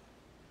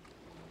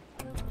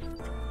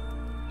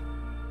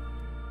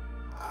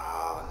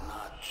 Oh,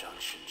 not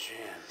Junction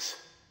Jams.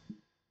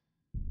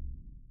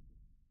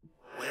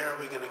 Where are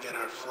we gonna get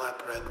our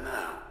flatbread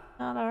now?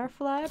 Not our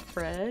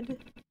flatbread.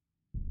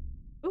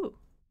 Ooh.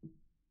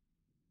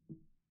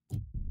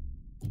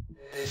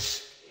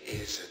 This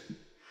is a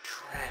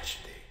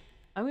tragedy.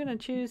 I'm gonna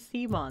choose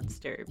Sea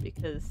Monster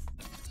because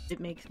it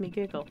makes me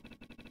giggle.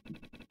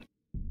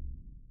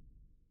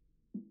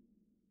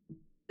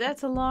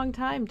 That's a long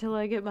time till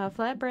I get my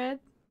flatbread.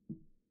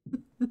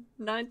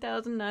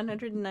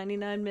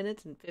 9,999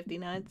 minutes and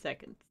 59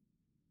 seconds.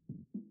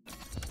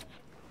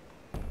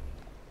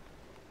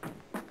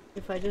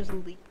 If I just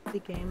leave the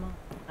game on,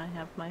 I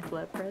have my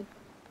flatbread.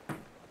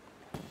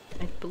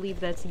 I believe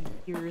that's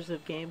years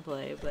of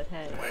gameplay, but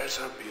hey. Where's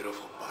our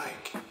beautiful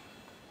bike?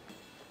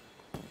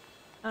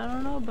 I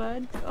don't know,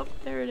 bud. Oh,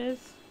 there it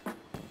is.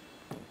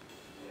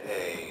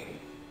 Hey,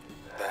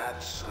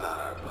 that's not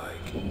our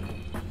bike.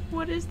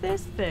 What is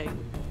this thing?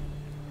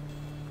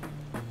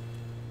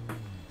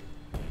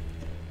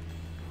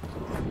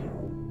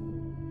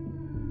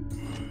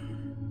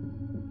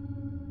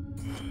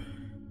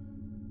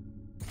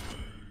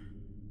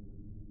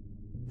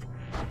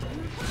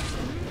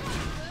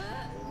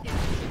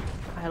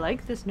 I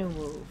like this new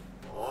move.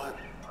 What?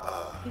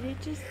 Did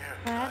it just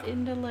add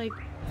into like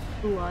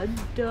blood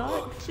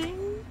dot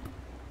thing?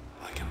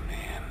 Like a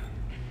man.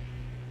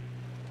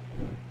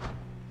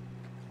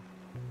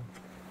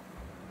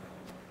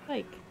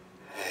 Like,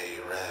 Hey,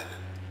 Red.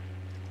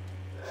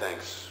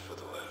 Thanks for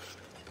the lift.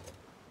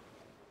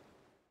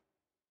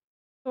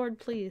 sword,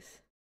 please.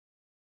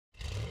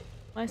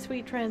 My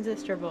sweet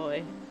transistor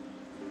boy.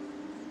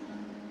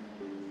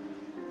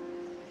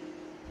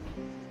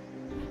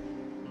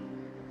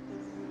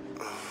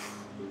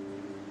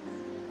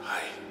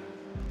 Hi.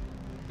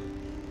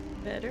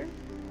 Better?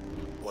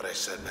 What I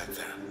said back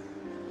there.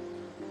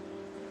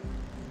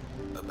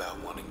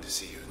 About wanting to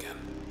see you again.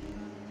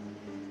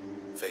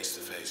 Face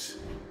to face.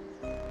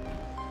 I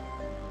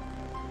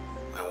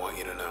want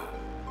you to know.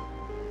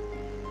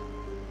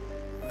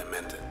 I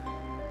meant it.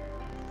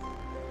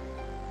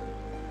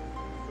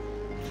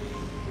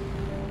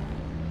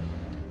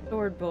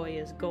 Sword boy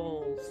is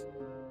goals.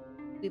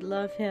 We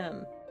love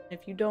him.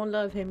 If you don't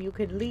love him, you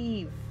could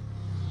leave.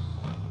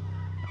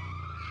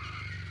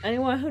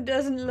 Anyone who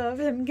doesn't love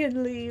him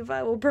can leave.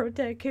 I will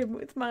protect him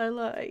with my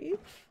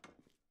life.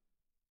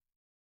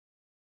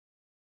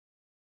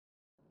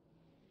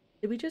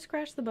 Did we just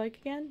crash the bike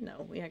again?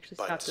 No, we actually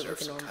Bike stopped it like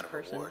deserves a some normal kind of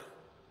person. reward.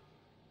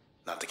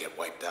 Not to get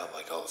wiped out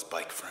like all his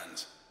bike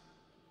friends.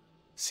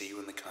 See you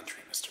in the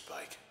country, Mr.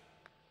 Bike.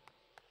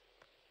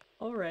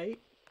 Alright.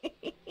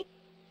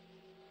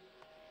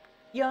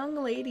 Young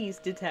ladies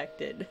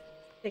detected.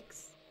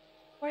 6.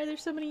 Why are there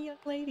so many young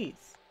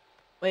ladies?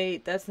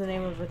 Wait, that's the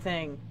name of a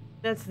thing.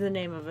 That's the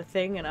name of a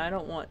thing, and I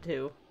don't want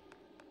to.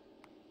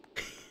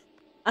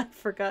 I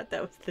forgot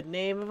that was the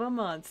name of a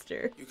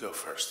monster. You go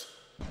first.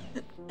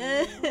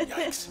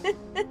 Yikes.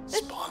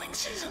 Spawning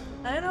season.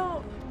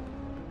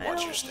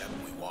 Watch your step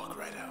when we walk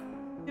right out.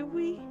 Do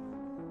we?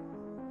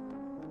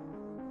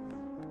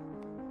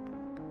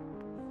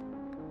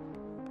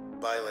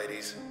 Bye,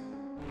 ladies.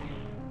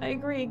 I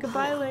agree.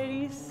 Goodbye,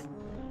 ladies.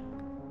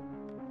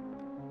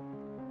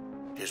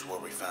 Here's where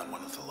we found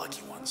one of the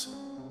lucky ones.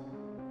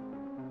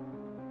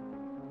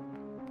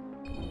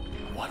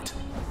 What?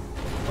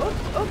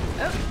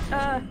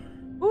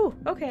 Ooh,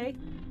 okay.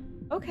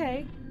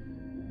 Okay.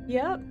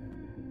 Yep.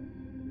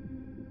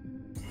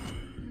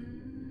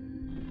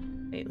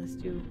 Wait, let's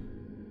do...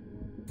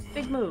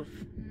 Big move.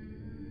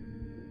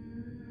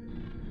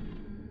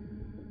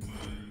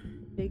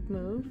 Big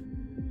move.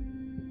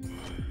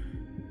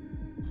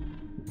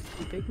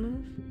 Big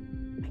move?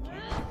 I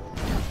can't.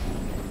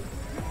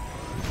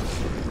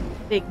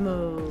 Big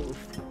move.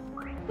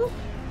 Woo.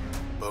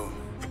 Boom.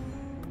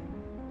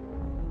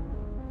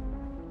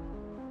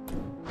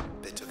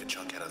 They took a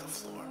chunk out of the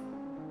floor.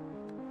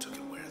 Took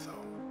it where,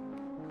 though?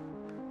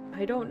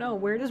 I don't know.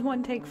 Where does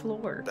one take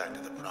floor? Back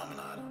to the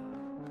promenade.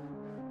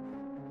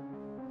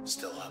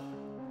 Still up.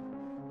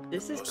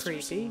 This is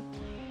Posters. creepy.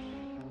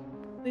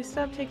 Please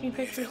stop taking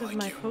pictures of like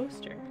my you.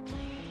 poster.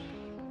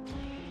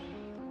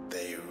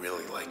 They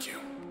really like you.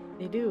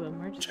 They do, and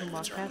we're just Check gonna the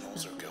walk past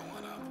terminals them. are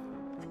going up.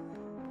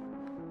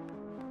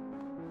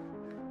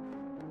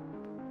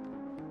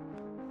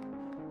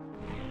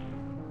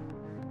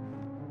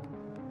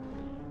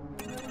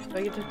 Do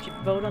I get to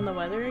vote on the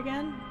weather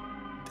again?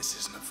 This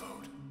isn't a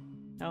vote.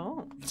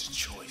 Oh. It's a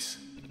choice.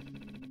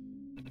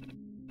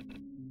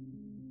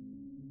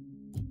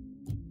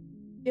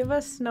 Give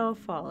us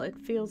snowfall. It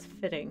feels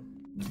fitting.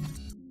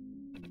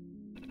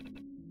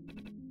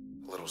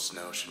 A little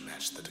snow should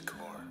match the decor.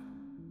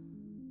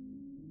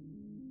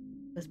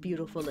 It's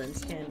beautiful and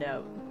stand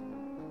out.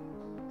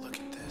 Look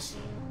at this.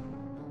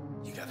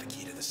 You got the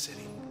key to the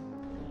city.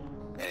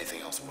 Anything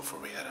else before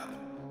we head up?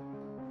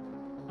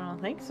 I don't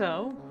think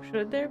so.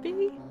 Should there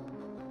be?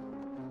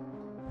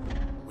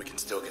 We can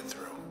still get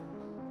through.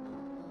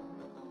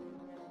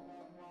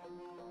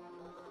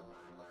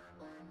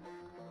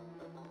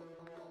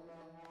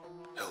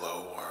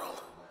 Hello,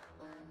 world.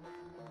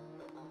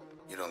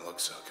 You don't look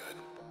so good.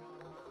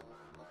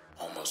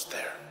 Almost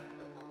there.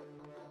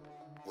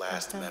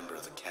 Last Okay. member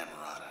of the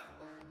Camerata.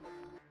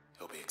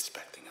 He'll be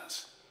expecting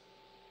us.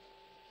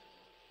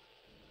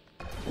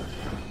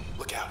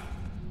 Look out.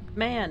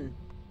 Man.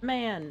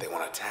 Man. They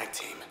want a tag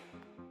team.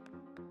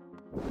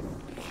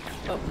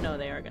 Oh, no,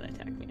 they are gonna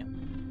attack me.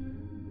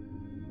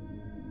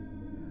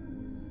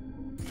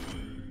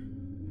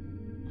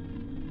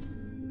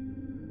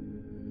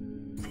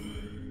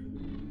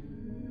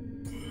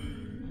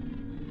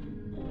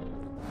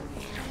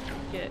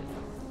 Get.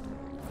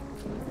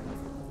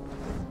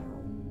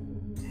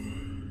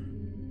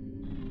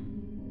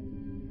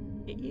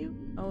 Hit you?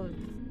 Oh,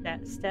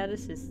 that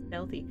status is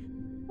stealthy.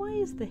 Why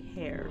is the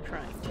hair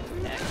trying to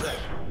attack?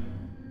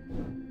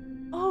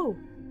 Oh,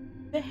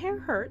 the hair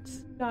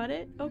hurts. Got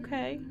it.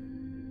 Okay.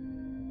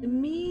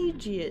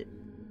 Immediate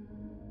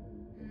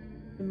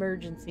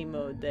emergency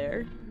mode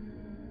there.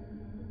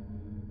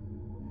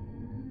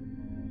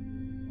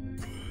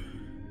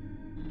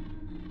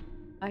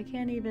 I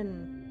can't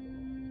even.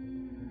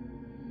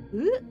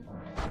 Ooh.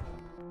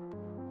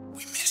 We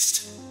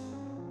missed.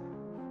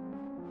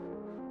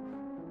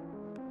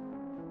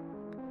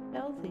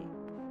 Stealthy.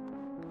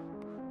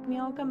 Can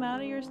y'all come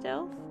out of your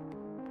stealth?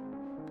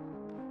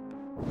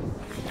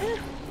 Ah.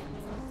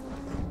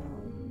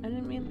 I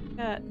didn't mean like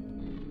that.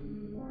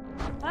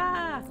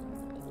 Ah!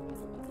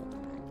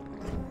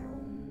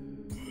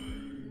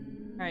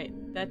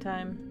 Alright, that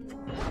time.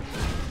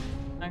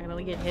 Not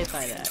gonna get hit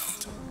by that.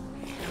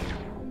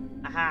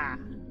 Aha!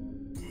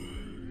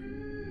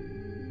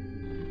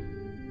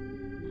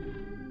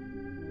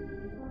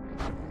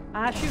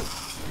 Ah, shoot!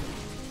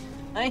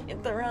 I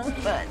hit the wrong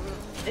button.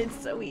 It's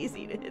so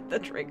easy to hit the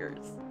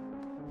triggers.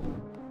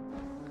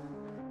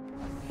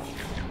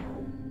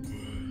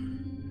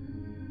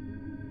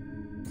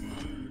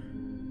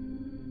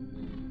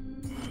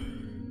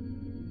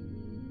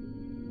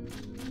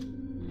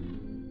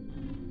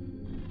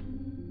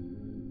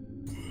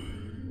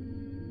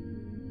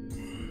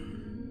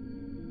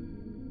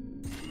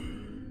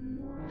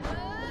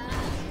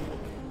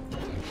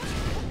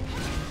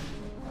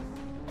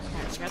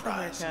 Got the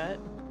haircut.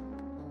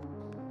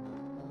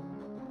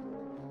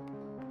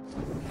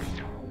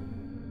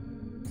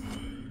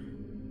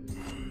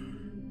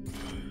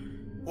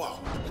 Whoa.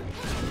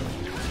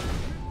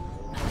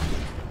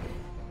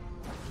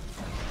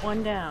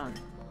 One down.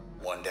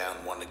 One down,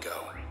 one to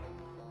go.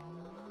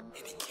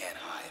 And he can't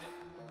hide.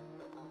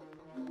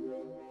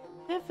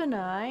 Tiff and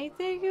I,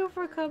 thank you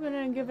for coming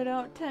and giving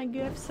out 10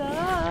 gift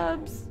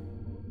subs.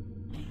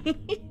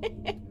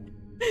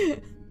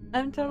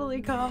 I'm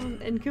totally calm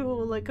and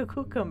cool like a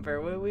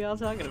cucumber. What are we all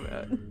talking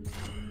about?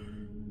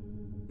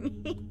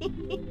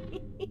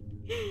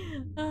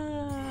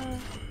 Ah.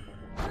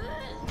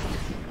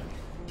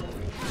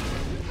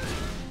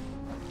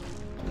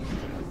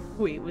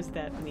 Wait, was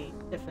that me?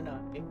 If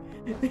not me.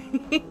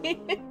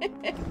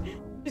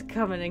 Just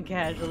coming in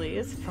casually,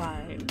 it's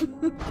fine.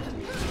 Boop.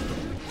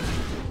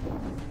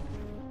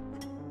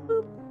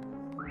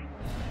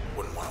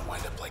 Wouldn't want to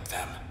wind up like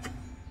them.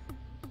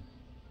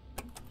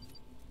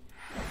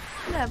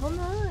 Level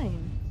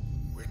 9.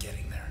 We're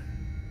getting there.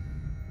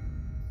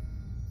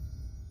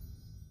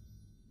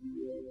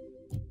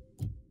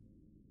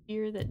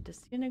 Fear that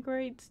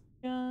disintegrates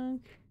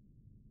junk.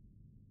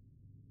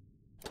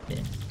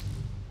 This.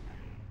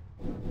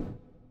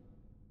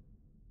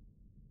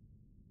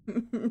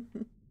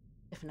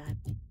 If not,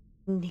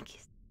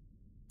 Nikki's.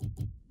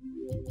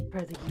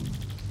 For the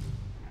youth.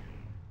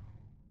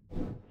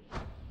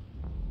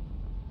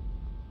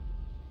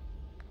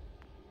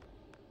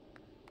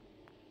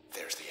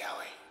 There's the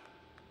alley.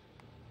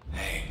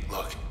 Hey,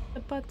 look. The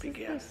butts is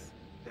Begin. this?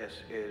 This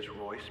is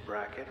Royce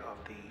Brackett of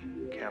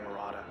the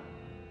Camerata,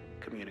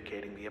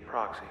 communicating via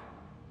proxy.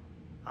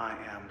 I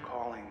am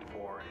calling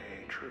for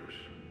a truce.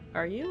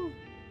 Are you?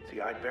 See,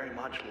 I'd very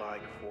much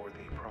like for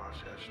the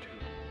process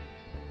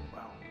to,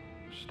 well,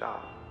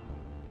 stop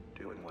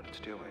doing what it's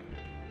doing.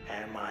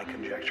 And my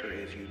conjecture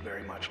is you'd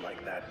very much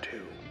like that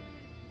too.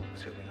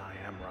 Assuming I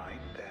am right,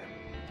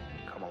 then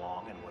come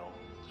along and we'll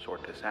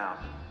sort this out.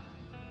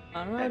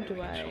 I don't know, And we do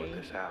can I sort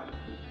this out.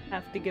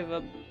 have to give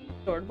up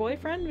sword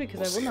boyfriend? Because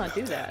We'll I will see not about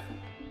do that.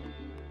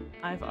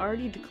 that. I've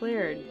already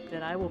declared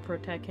that I will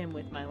protect him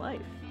with my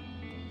life.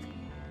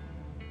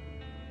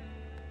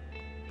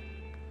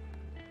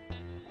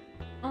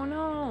 Oh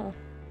no!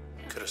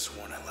 Could have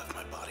sworn I left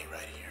my body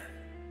right here.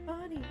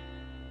 Buddy!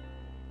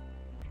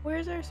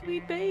 Where's our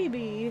sweet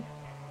baby?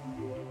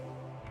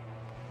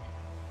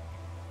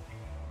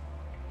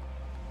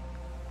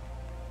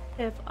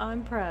 If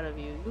I'm proud of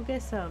you, you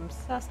get some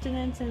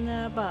sustenance in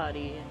that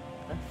body.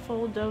 The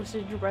full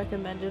dosage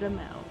recommended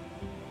amount.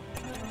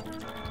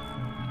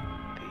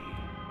 The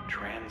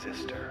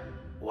transistor.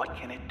 What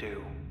can it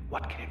do?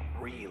 What can it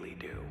really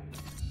do?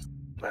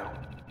 Well,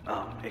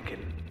 it can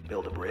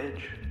build a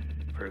bridge.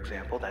 For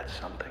example, that's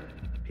something.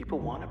 People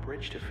want a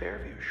bridge to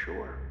Fairview,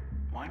 sure.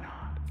 Why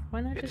not?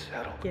 Why not It's just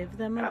settled. give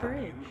them a Have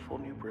bridge? a beautiful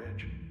new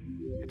bridge.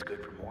 It's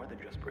good for more than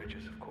just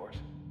bridges, of course.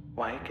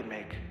 Why, it can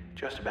make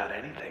just about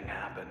anything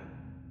happen.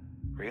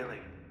 Really.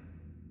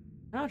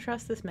 I don't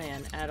trust this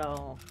man at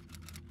all.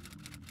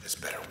 This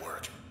better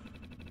work.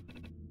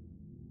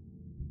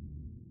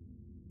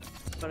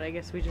 But I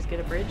guess we just get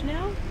a bridge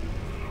now?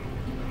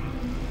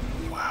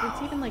 Wow.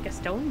 It's even like a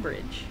stone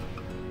bridge.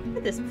 Look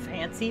at this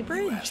fancy You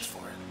bridge. asked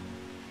for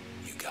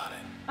it. You got it.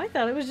 I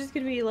thought it was just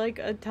gonna be like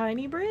a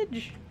tiny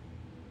bridge.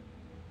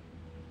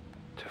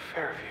 To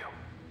Fairview.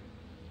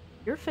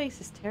 Your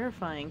face is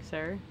terrifying,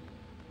 sir.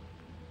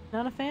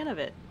 Not a fan of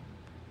it.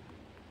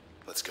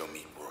 Let's go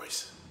meet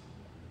Royce.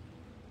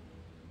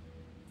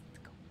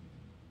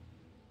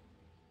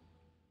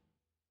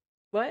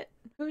 What?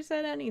 Who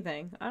said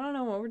anything? I don't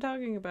know what we're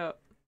talking about.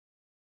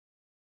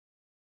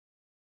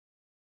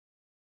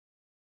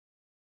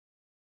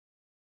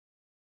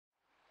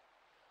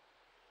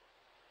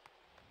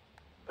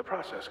 The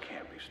process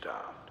can't be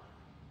stopped.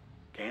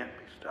 Can't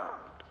be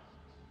stopped.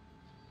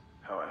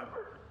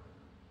 However,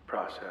 the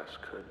process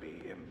could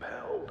be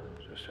impelled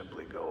to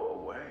simply go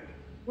away.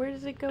 Where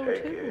does it go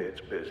Take to?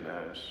 its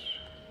business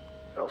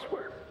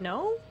elsewhere.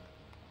 No?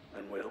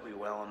 And we'll be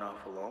well enough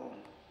alone.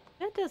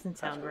 That doesn't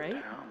sound As for right.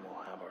 the town,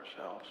 we'll have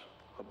ourselves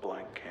a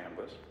blank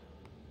canvas.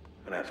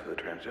 And as for the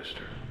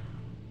transistor,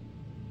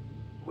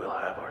 we'll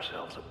have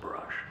ourselves a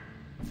brush.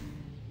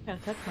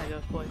 Gotta touch my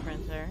ghost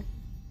boyfriend, sir.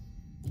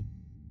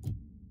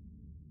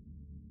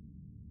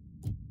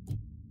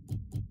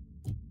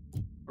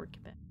 Work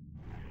it back.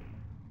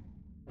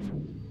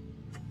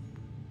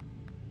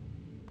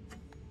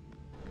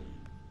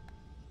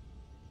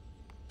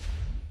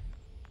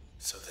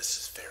 So this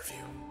is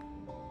Fairview.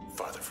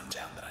 Farther from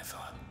town than I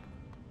thought.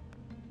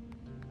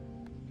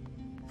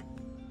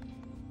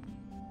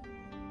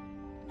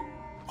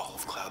 All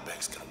of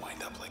Cloudbank's gonna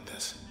wind up like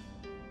this.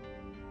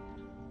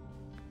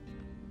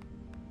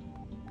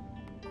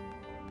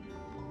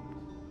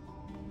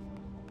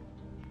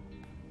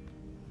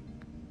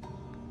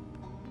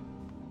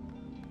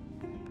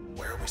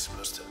 Where are we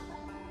supposed to?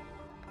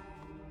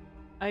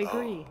 I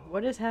agree.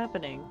 What is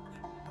happening?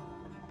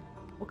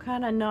 What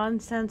kind of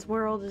nonsense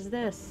world is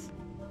this?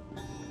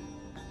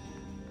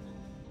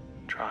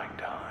 Trying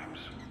times.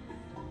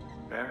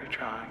 Very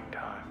trying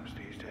times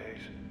these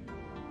days.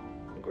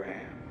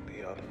 Graham,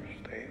 the others,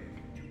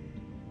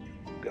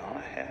 they've gone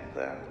ahead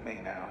without me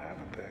now,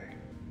 haven't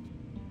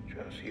they?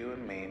 Just you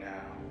and me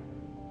now,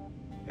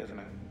 isn't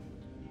it?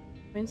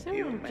 I mean, soon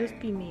You it'll and just me.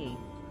 be me.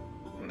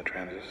 And the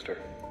transistor.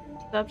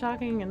 Stop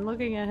talking and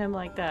looking at him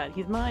like that.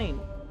 He's mine.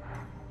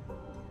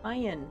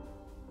 Mine.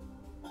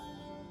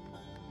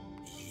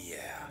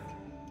 Yeah.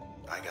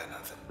 I got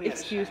nothing. We had a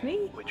Excuse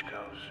saying, me? which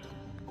goes,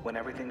 When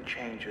everything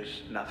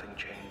changes, nothing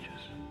changes.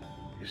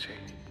 You see,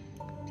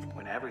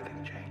 when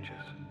everything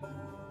changes,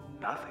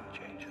 nothing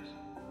changes.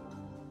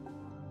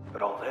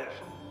 But all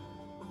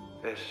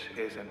this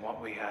isn't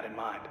what we had in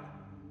mind.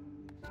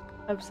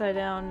 Upside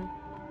down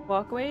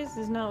walkways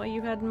is not what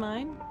you had in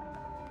mind?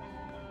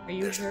 Are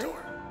you There's sure? a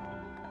door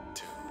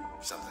to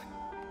something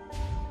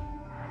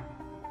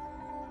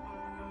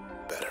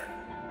better.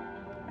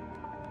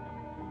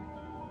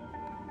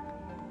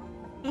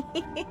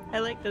 I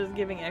like those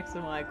giving X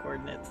and Y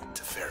coordinates.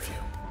 To Fairview.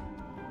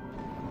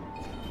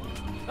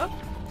 Oh,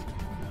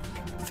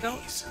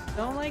 These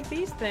don't like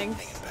these things.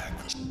 hanging back.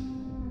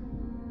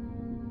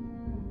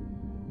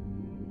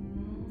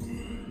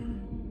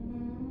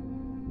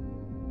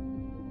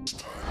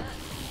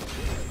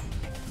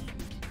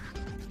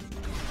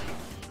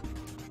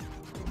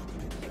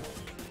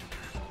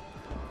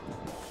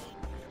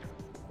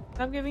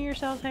 Stop giving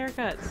yourselves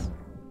haircuts.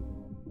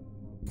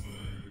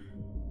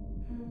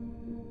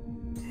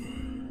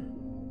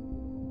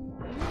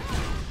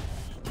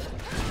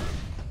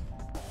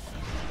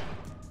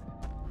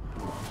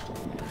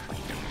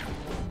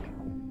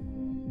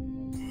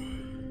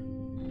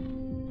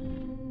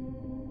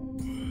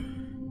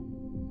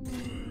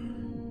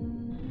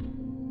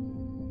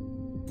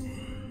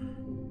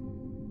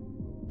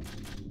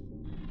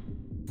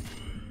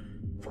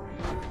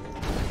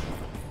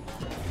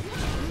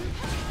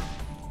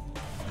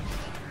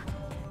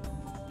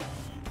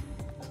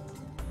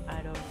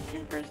 I don't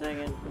care for a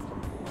second.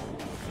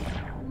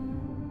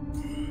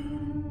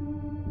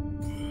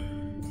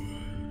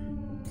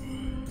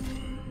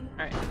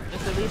 Alright,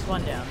 there's at least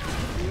one down.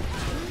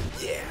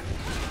 Yeah.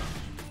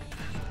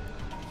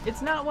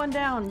 It's not one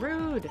down,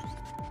 rude!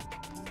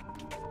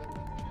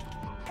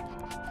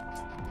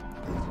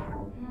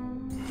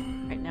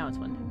 Alright, now it's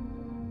one down.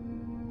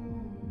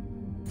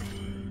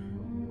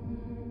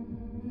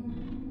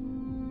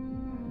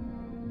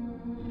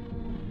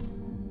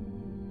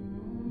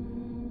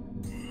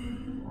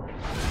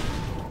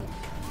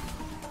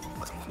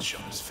 Wasn't one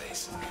showing his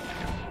face.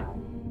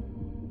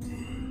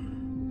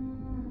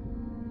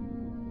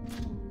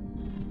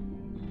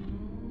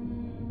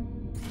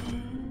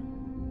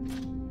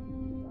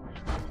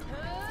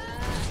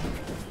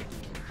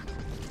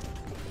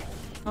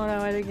 Oh no,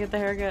 I didn't get the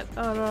haircut.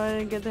 Oh no, I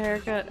didn't get the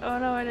haircut. Oh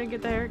no, I didn't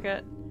get the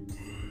haircut.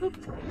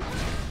 Oop.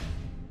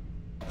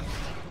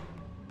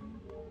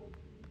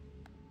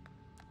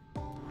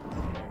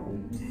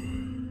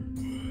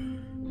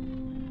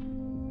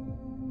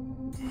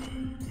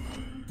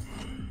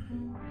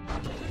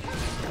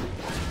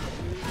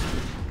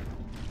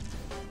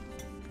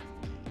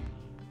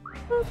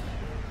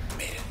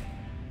 Made it.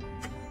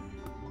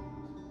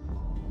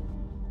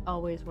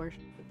 Always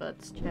worship the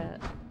butts,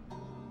 chat.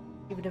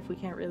 Even if we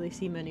can't really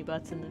see many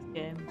butts in this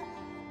game.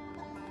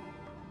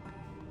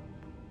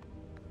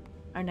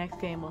 Our next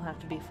game will have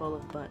to be full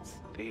of butts.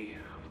 The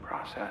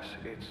process,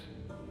 it's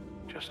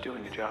just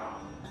doing a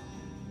job.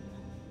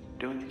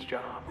 Doing its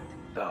job.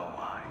 Though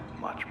I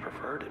much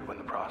preferred it when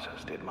the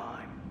process did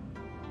mine.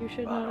 You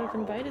should But not have our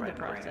old invited the friend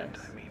process. Grant,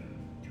 I mean,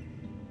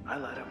 I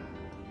let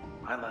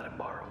him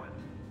borrow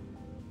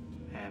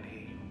it. And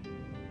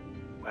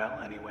well,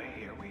 anyway,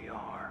 here we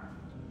are.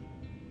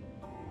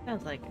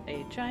 Sounds like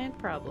a giant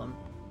problem.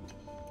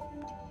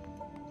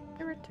 Is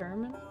there a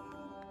terminal?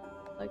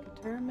 Like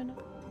a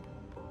terminal?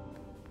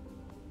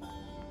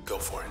 Go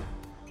for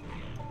it.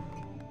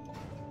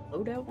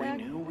 Loadout We bag?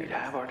 knew we'd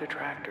have our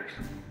detractors.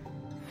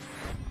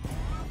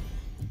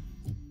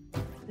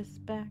 This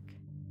back.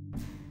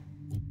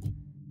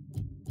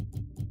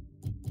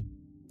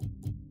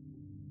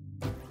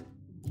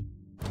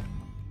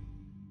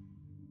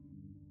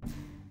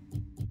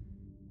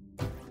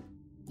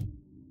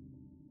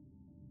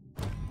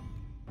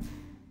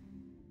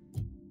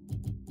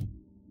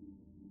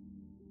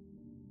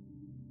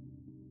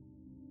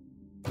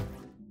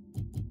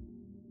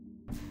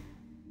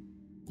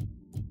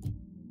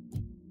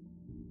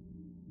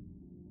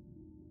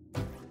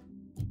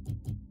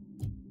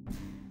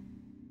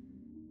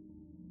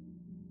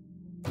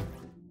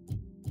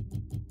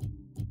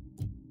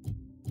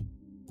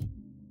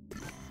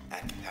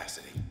 At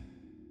capacity.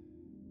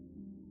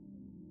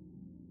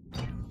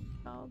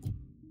 I'll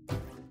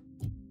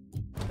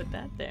put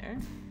that there.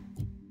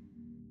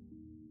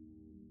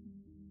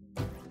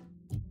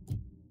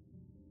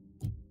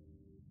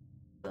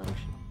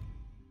 Function.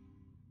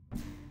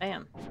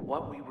 Bam.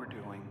 What we were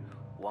doing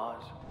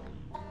was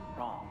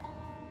wrong.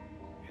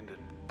 In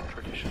the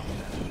traditional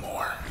sense.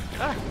 More.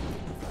 Ah!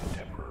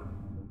 Temper.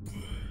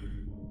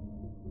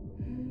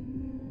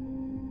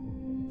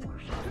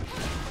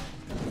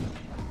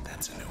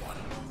 That's a new one.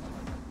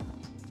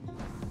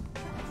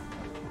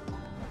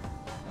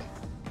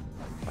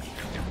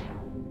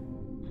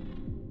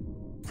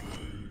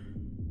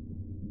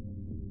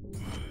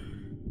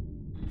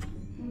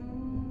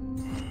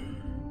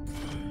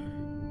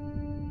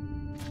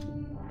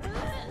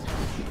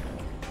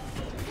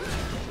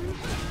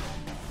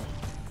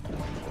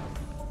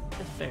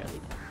 Just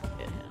barely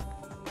hit him.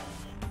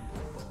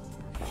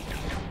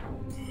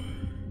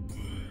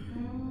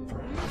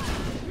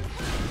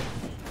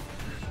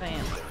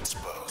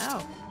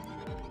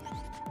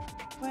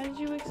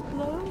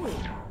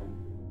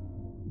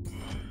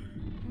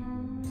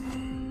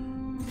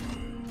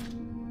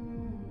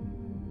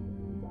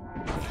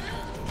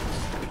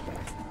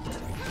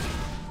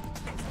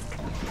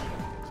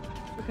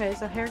 Okay,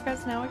 so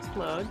haircuts now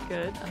explode.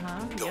 Good.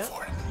 Go Yep.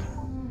 for it.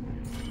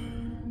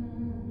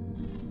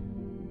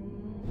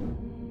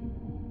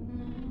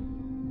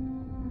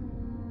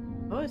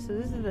 Oh, so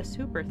this is the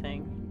super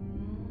thing.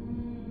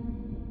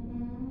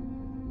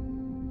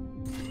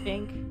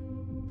 Pink.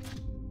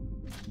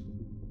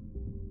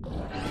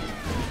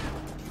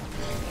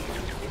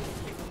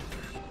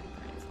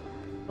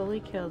 Fully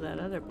kill that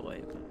other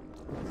boy.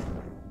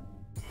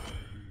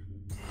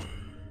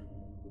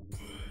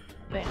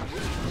 Bam.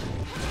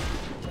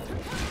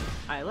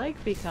 I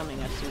like becoming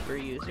a super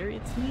user.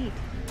 It's neat.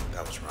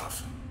 That was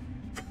rough.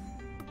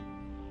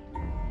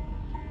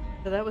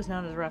 So that was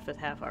not as rough as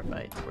half our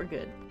fight. We're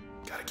good.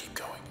 Gotta keep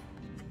going.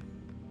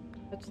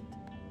 That's...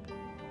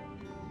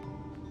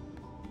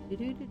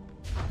 Do-do-do.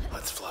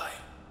 Let's fly.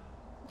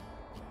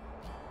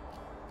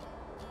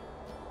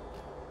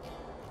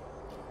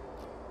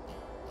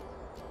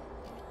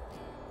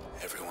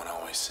 Everyone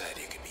always said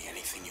you could be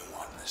anything you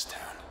want in this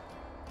town.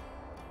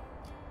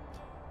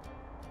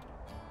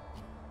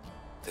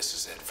 This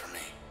is it for me.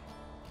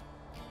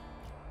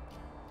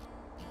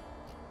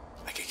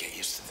 I could get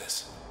used to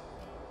this.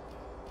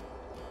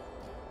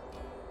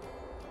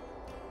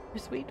 You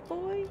sweet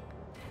boy.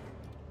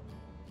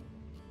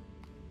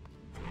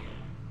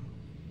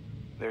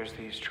 There's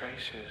these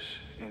traces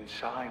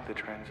inside the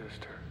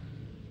transistor.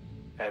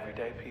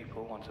 Everyday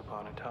people once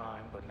upon a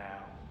time, but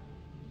now,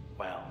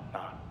 well,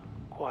 not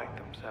quite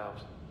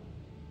themselves.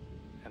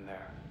 And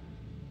they're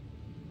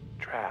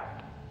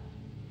trapped.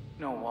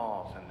 No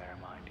walls in there,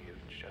 mind you.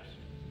 It's just,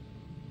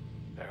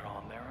 they're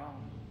on their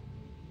own.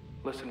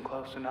 Listen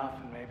close enough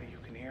and maybe you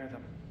can hear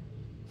them.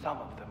 Some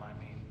of them, I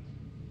mean.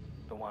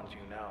 The ones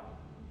you know.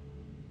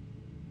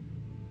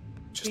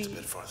 Just a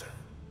bit farther.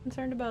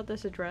 Concerned about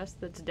this address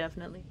that's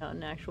definitely not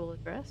an actual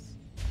address.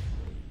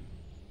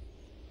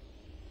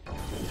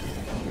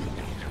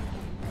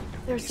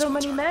 There's so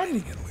many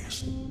men! At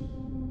least.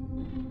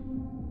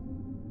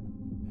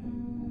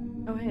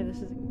 Oh hey, this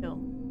is a kill.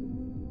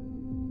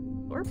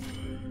 Orp?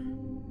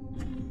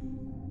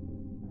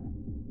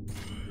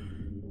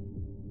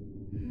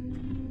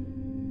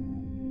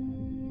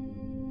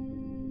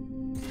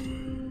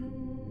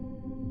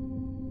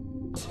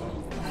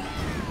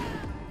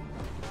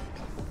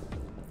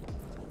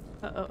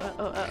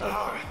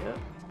 Uh-oh. Yep.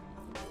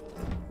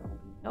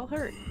 That'll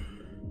hurt.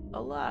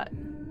 A lot.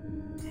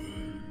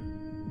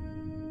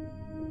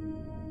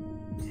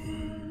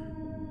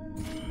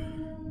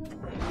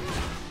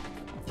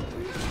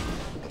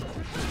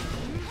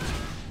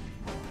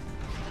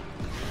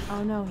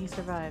 Oh no, he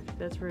survived.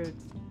 That's rude.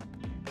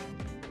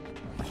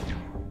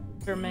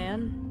 Sure,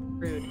 man.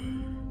 Rude.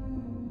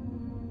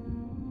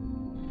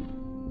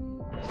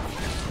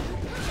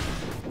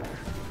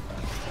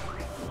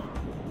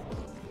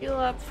 Heal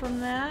up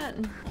from that.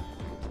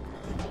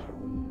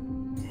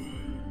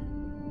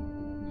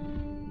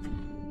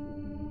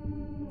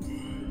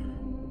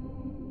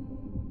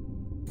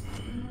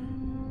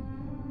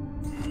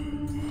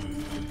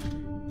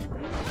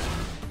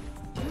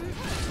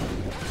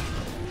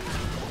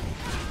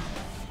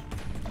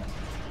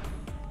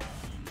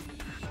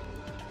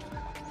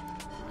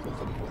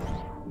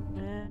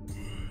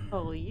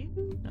 Oh, you?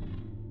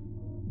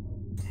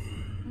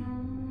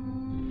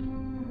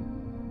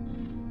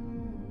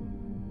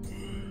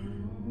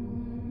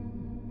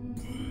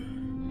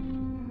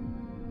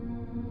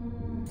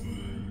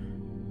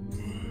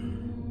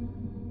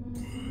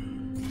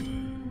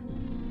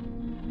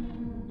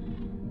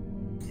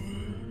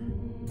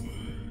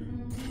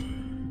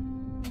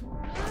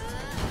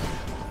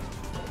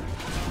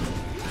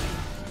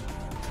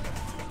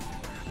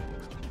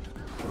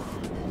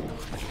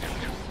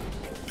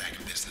 Back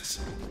in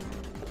business.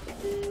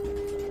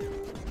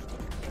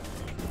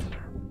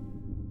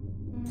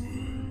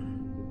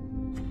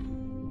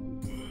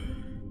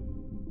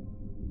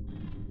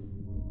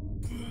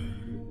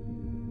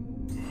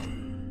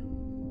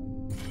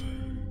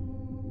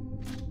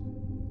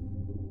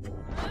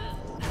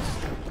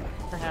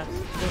 Perhaps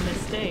a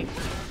mistake.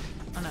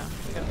 Oh no, I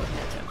got one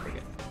headshot. We're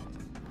good.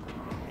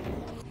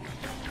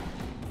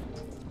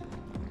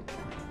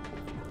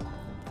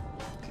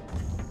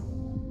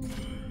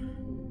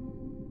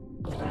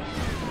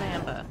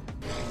 Samba.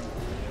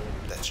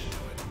 That should do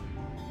it.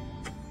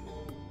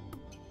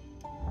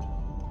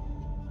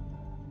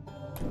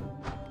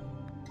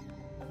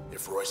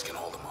 If Royce can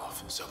hold him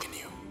off, so can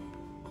you.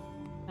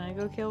 Can I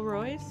go kill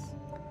Royce?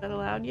 Is that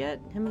allowed yet?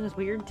 Him and his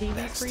weird TV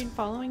Next. screen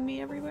following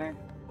me everywhere?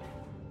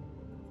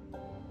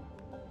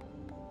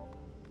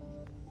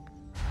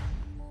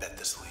 Bet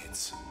this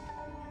leads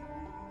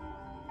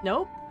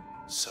Nope.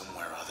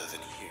 somewhere other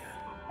than here.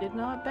 Did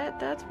not bet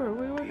that's where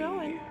we were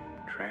going.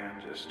 The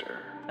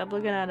transistor. Stop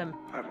looking at him.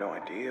 I have no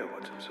idea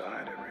what's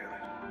inside it,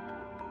 really.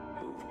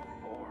 Who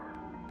or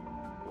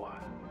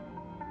what?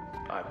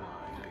 I've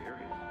my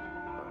theories,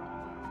 but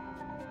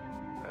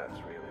well, that's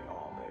really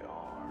all they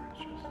are. It's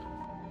just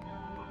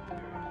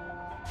theories.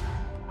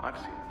 I've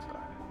seen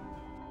inside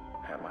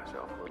it. Had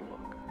myself a little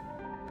look,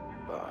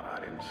 but I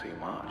didn't see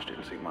much.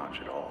 Didn't see much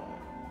at all.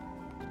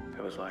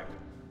 It was like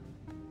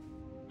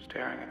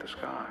staring at the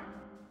sky.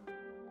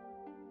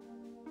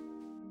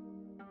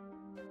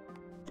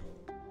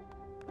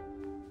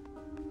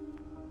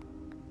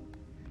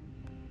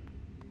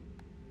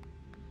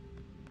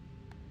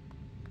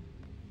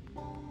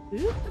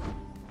 Oop.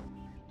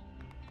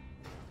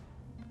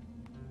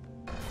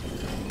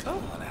 Come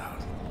on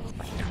out.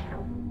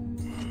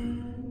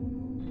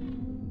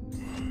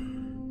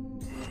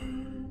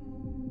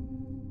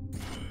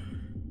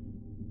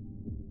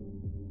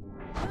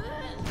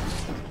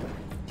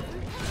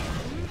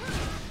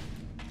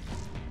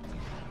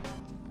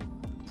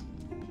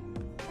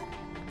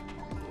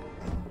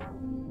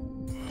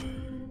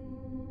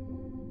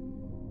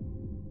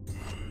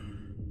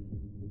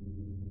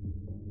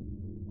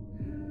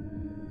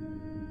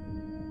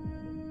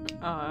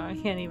 Oh, I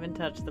can't even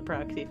touch the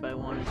proxy if I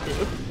wanted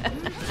to.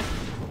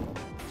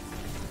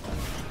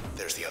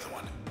 There's the other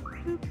one.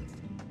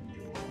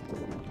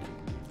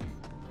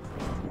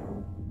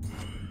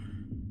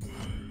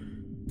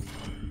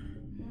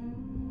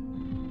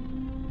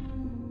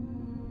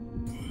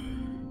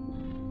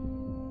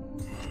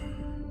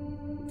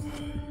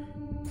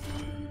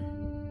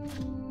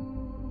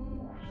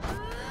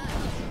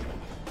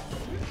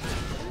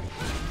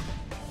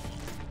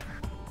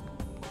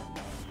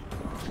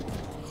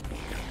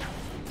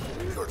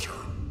 Your turn.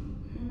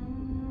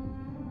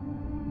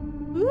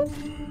 Oop.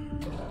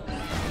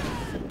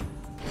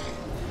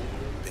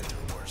 Been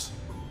through worse.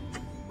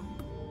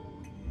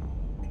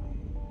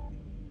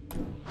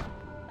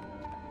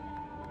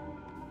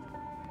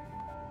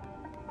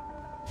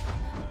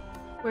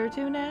 Where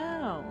to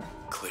now?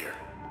 Clear.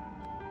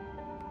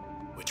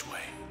 Which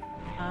way?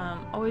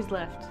 Always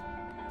left.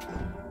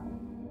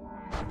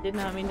 Did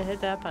not mean to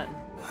hit that button.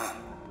 Huh.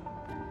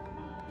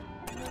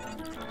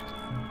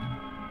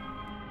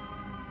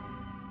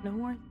 No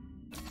more.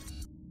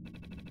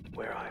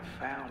 Where I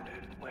found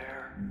it,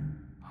 where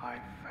I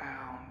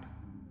found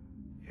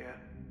it,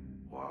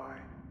 why?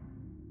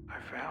 I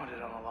found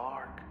it on a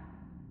lark.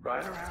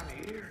 Right around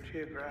here,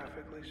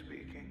 geographically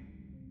speaking.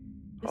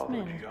 This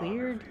Although man is geography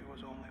weird.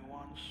 was only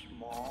one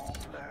small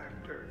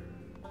factor,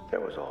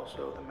 there was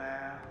also the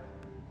math.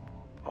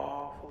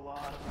 Awful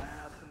lot of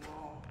math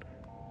involved.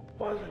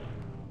 Wasn't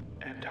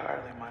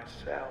entirely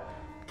myself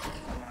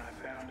when I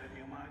found it,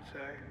 you might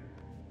say.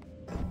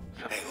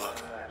 Hey, look.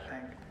 I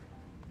think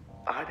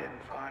I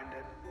didn't find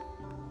it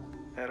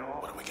at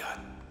all. What do we got?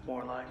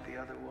 More like the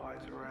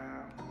otherwise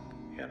around.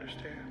 You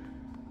understand?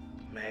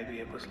 Maybe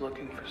it was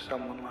looking for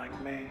someone like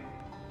me.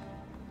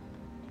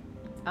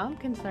 I'm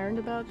concerned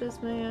about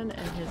this man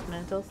and his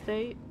mental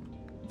state.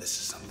 This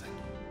is something.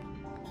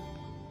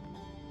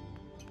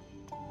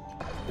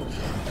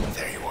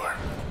 There you are.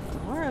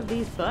 More of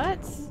these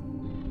butts?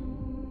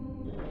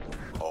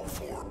 All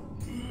four.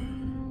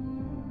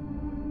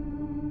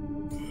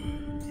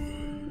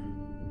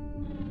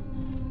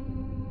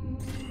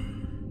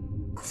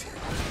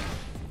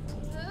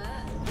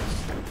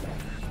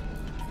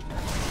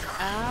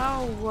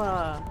 Ow!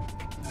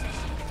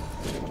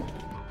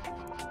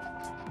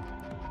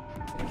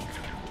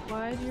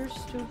 Why'd your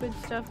stupid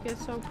stuff get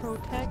so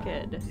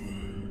protected?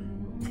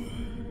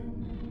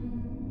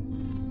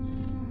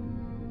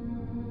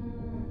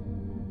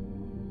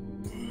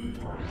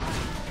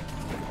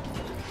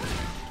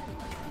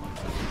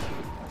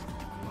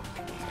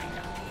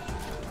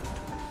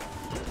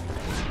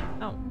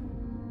 Oh.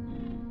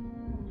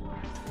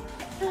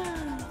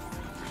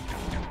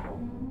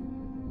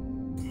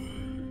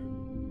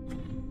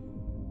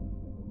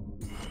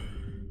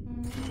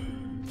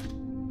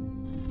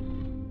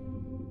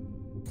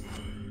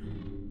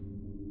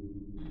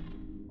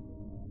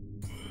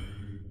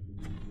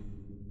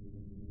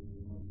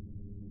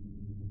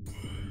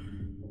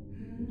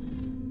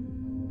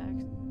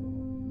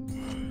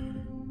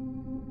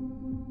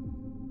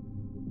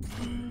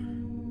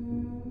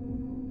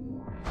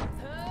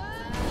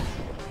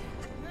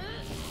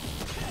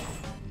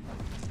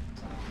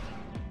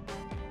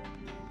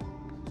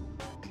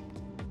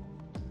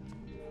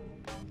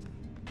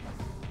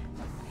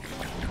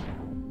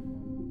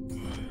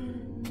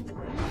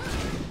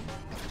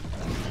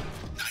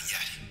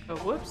 Oh,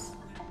 whoops.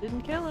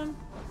 Didn't kill him.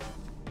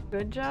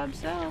 Good job,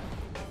 Self.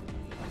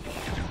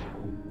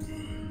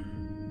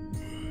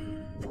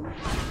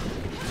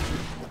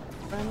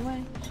 Run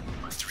away.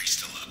 Three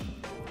still up.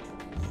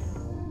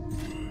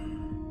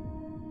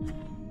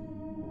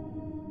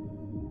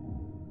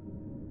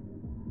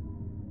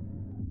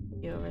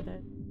 You over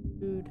there,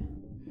 dude.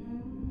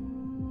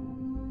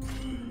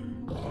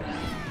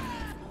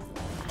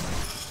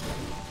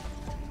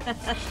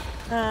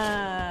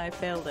 Ah, I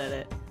failed at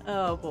it.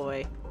 Oh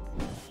boy.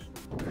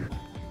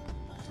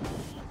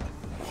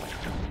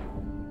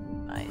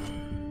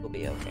 Fine. We'll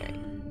be okay.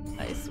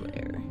 I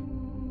swear.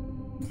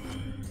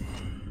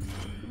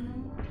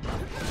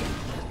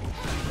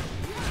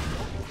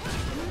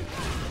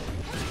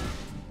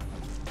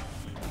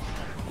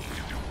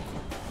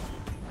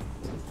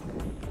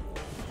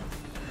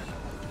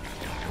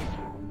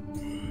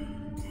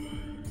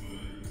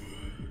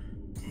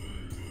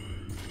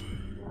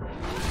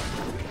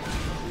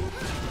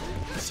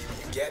 See what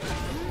you get?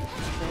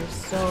 There's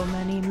so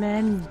many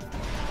men.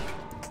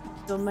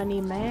 So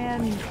many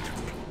men.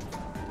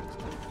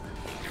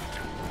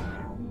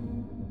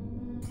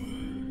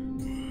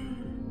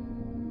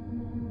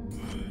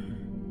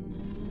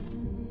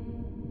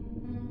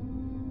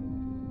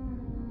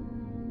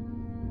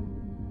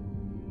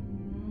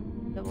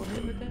 Double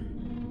hit with it.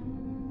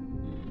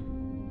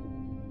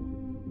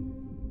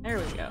 There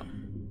we go.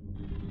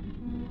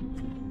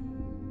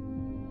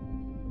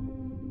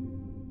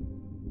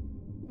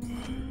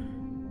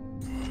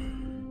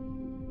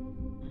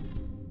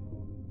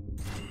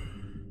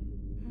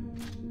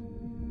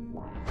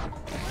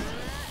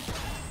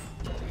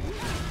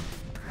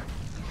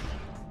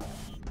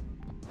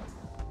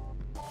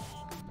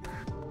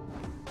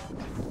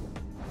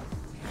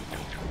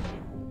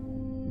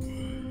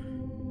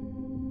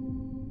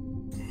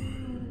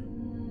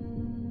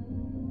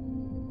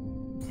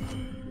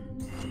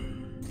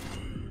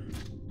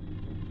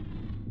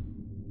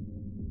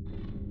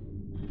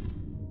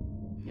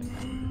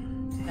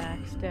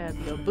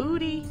 Backstab your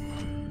booty.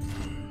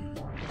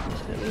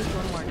 At least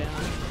one more down.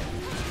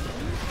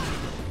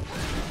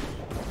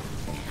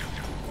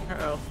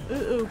 Uh-oh.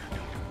 Ooh.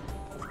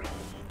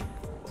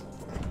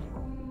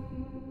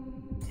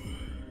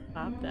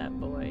 Pop that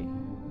boy.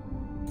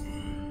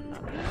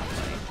 Pop that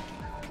boy.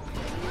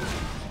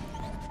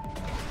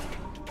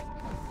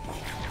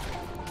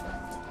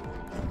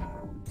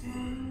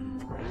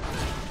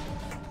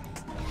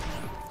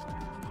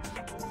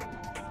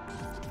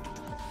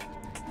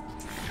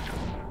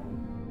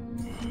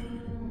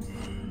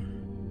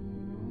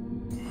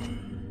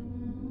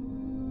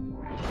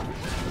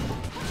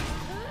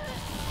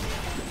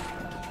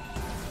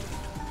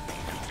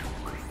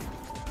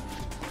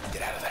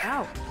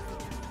 Ow.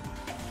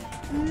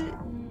 There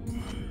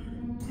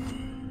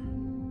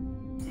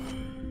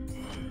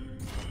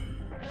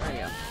we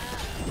go.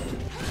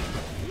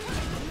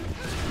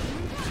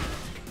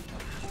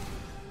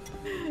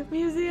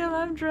 Museum,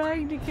 I'm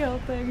trying to kill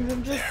things.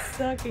 I'm just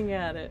sucking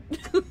at it.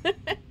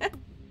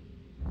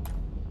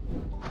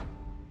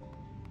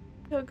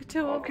 Took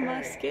two of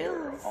my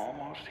skills.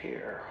 Almost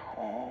here.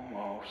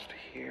 Almost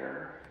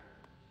here.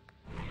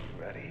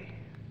 Ready?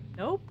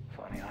 Nope.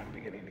 Funny, I'm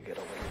beginning to get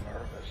a little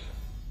nervous.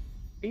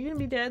 Are you gonna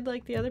be dead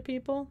like the other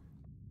people?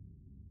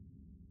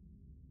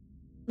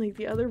 Like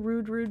the other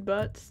rude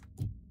butts?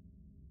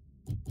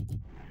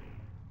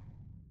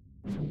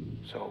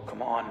 So,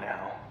 come on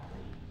now.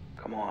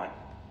 Come on.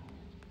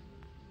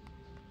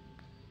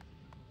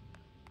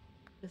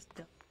 Just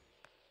don't.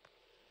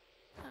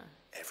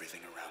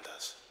 Everything around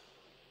us,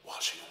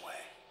 washing away.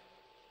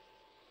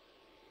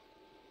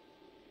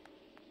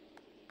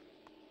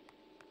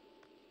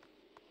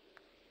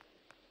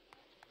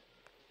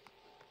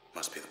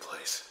 Must be the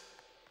place.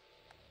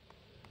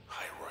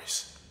 Hi,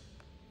 Royce.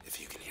 If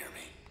you can hear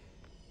me.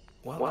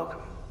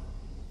 Welcome.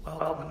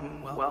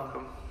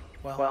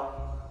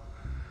 Well,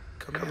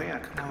 come in.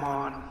 Come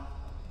on.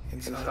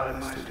 Inside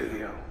my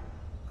studio.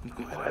 I'm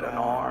quite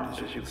unarmed,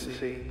 as you can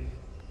see.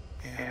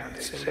 And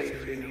it's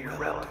safe in here,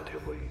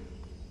 relatively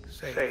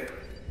safe.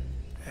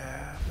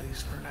 Yeah, at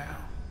least for now.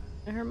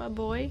 I heard my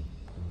boy.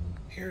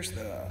 Here's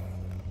the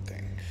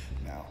thing.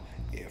 Now,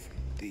 if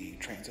the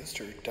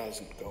transistor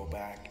doesn't go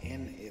back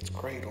in its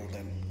cradle,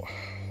 then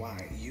why,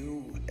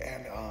 you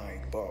and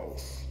I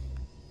both,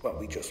 well,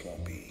 we just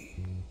won't be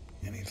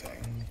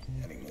anything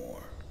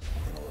anymore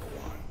in a little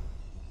while.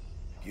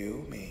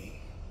 You,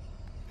 me,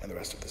 and the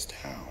rest of this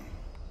town.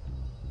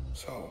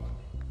 So,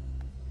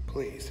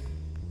 please,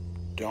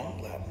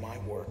 don't let my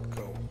work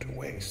go to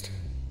waste.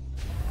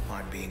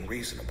 I'm being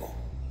reasonable.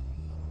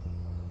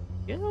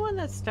 You're the one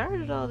that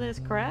started all this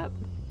crap.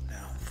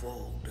 Now,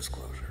 full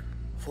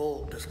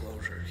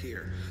disclosure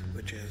here,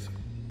 which is,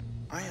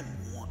 I am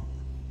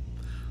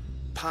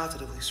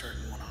positively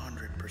certain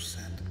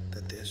 100%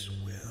 that this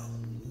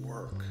will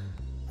work,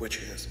 which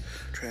is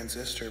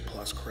transistor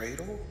plus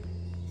cradle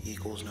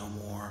equals no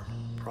more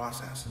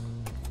process.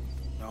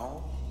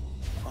 No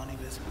funny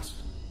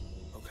business,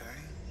 okay?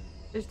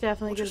 There's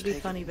definitely We'll gonna just be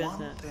take funny it business.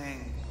 one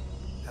thing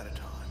at a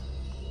time.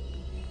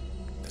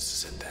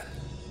 This is it then.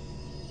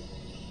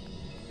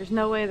 There's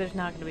no way there's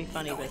not gonna be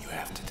funny You know what business. you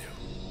have to do.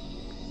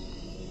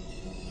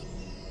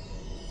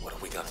 What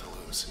have we got to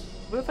lose?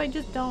 What if I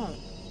just don't?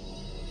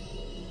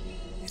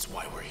 It's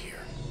why we're here.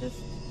 Just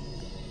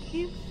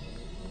keep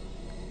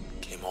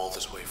Came all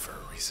this way for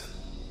a reason.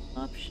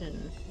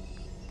 option.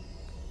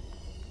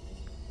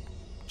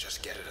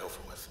 Just get it over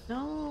with.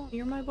 No,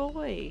 you're my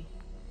boy.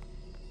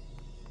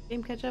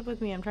 Game, catch up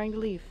with me. I'm trying to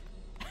leave.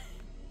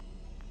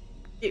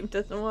 Game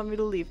doesn't want me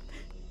to leave.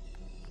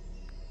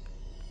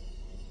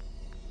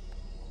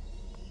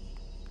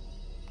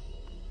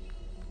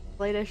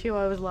 Slight issue,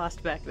 I was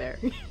lost back there.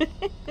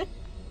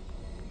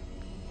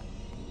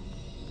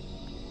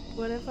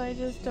 What if I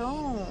just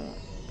don't?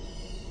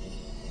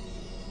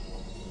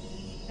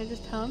 I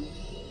just hum?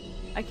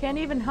 I can't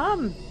even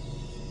hum!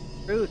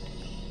 Rude.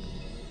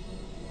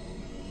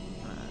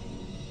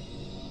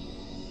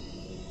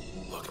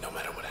 Look, no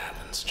matter what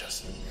happens,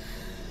 just...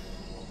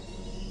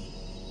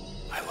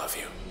 I love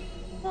you.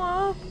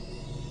 Aw,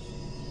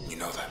 You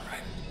know that,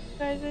 right?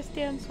 guys, I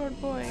stand Sword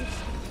Boy.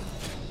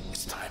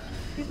 It's time.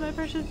 He's my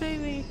precious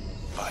baby.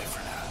 Bye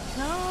for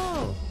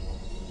now. No!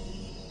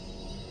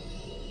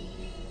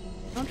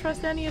 Don't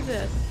trust any of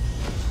this.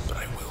 But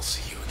I will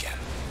see you again.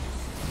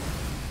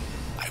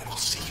 I will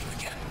see you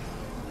again.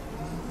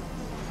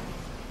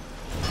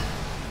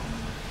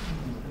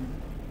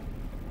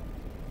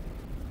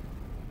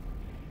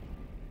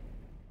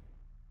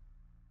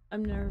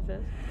 I'm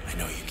nervous. I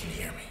know you can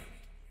hear me.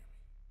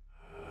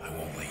 I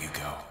won't let you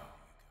go.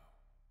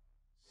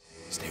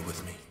 Stay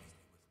with me.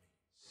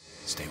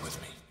 Stay with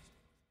me.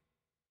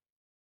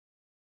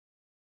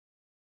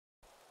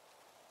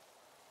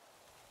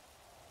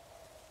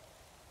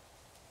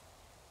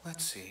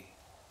 Let's see.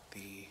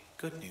 The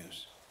good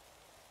news.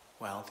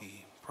 Well, the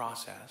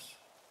process,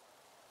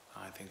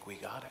 I think we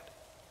got it.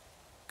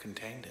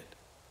 Contained it.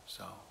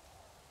 So,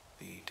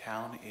 the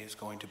town is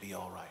going to be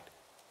all right.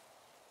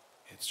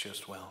 It's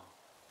just, well,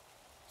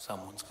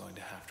 someone's going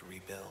to have to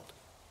rebuild.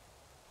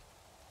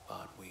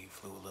 But we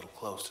flew a little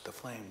close to the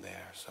flame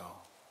there, so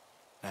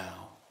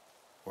now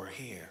we're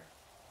here,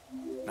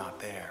 not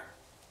there.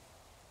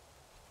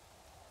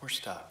 We're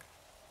stuck.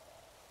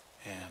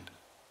 And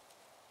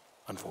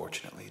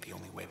unfortunately, the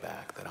only way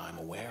back that I'm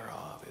aware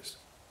of is,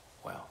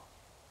 well,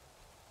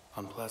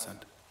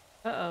 unpleasant.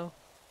 Uh-oh.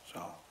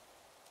 So,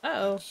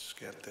 Uh-oh. let's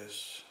get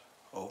this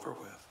over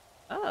with.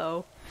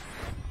 Uh-oh.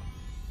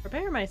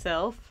 Prepare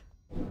myself.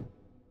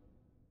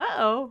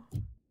 Uh-oh.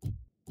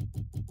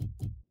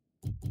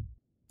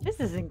 This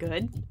isn't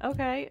good.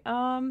 Okay,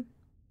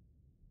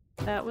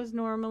 that was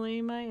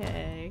normally my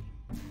egg.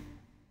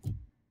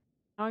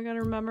 Now I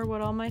gotta remember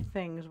what all my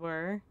things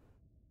were.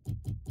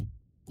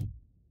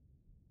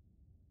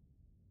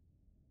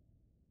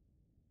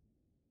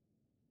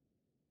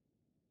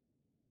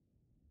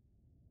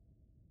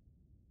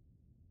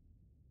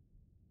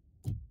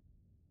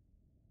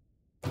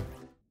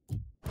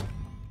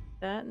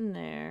 That in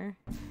there.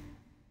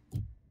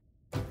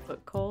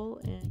 Put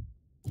coal in.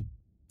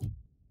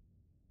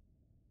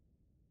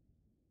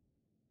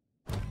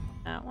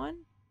 That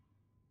one.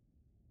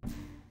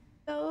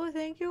 So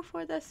thank you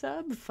for the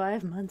sub.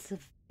 5 months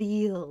of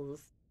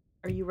feels.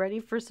 Are you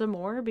ready for some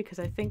more? Because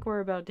I think we're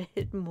about to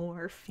hit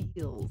more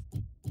feels.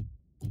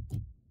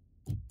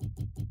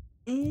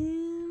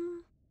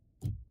 You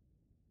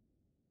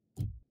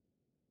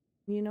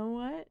know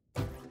what?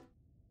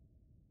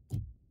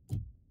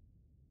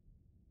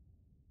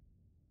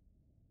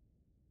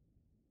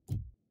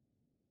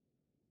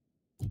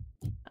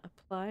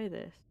 Apply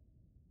this.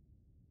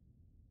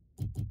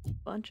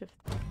 Bunch of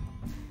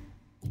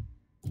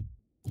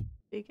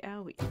big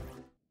owie.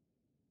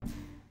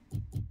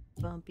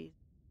 Bumpy.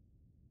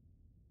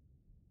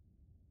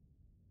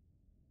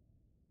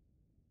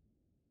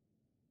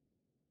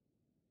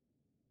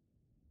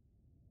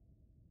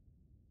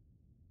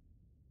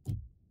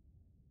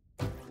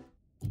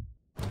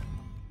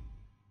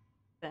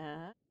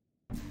 That.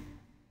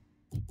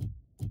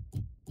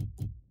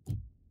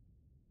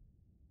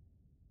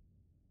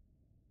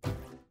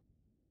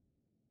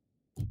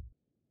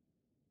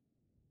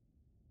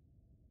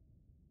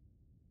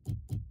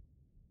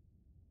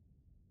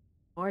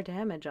 More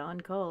damage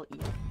on call.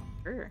 Yeah,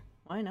 sure.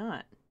 Why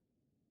not?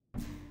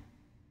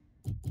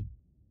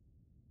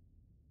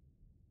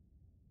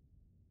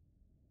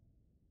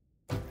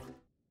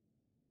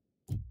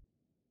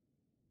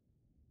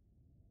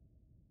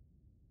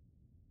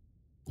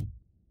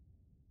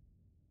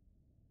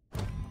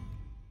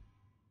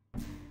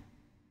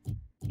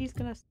 He's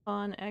gonna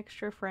spawn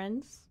extra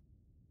friends.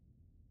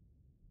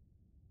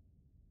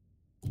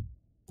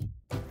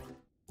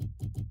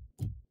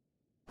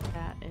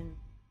 That and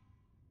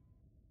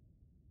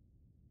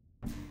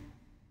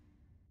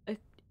I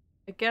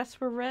guess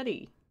we're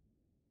ready.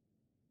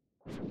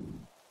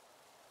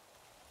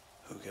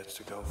 Who gets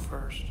to go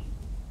first?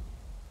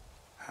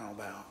 How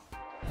about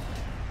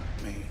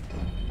me?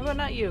 How about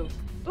not you?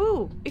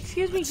 Ooh,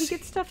 excuse me, he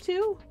gets stuff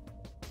too?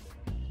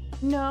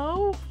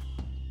 No?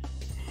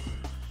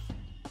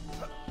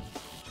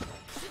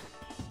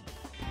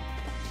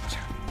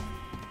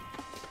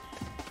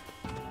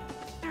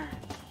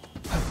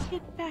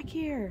 Get back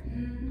here.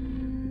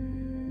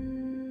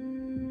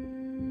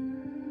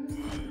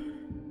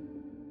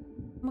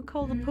 I'm gonna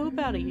call the poop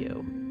out of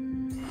you.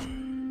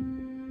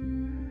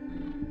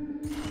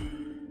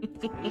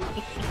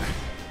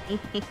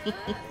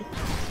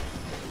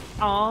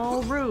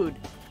 All rude.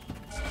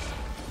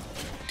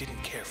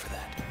 Didn't care for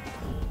that.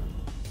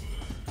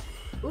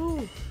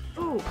 Ooh,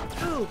 ooh,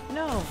 ooh,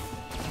 no.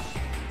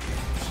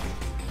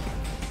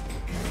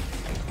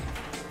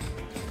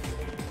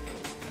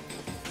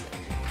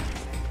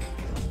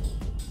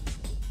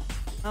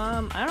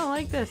 I don't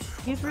like this.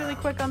 He's really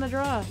quick on the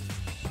draw.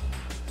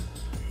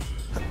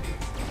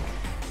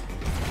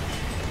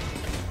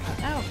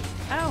 Ow,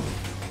 ow.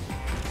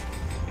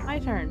 My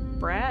turn,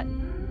 brat.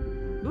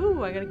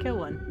 Ooh, I gotta kill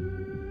one.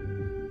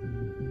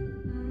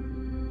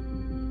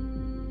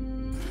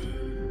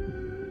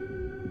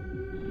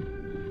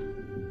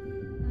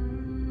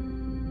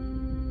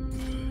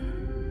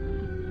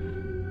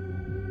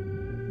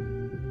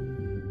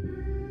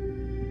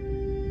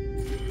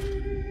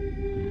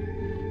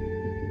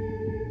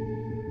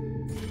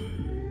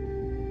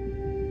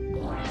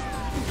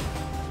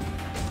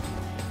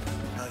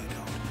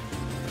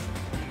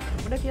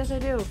 What if yes I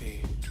do? The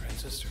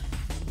transistor.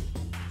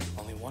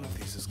 Only one of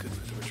these is good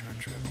for the return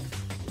trip.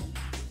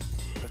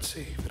 Let's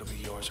see if it'll be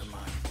yours or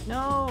mine.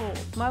 No,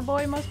 my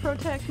boy must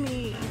protect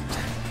me.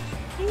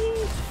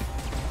 Please.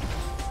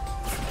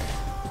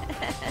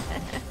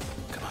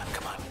 Come on,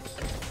 come on.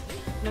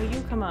 No,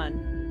 you come on.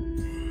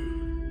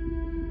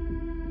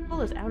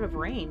 Ball is out of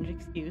range,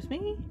 excuse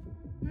me?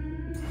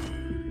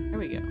 There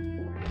we go.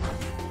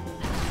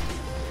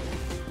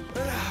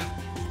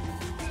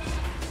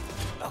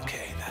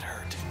 Okay, that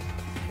hurt.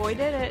 Boy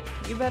did it.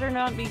 You better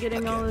not be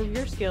getting all of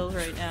your skills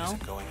right now.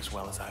 Isn't going as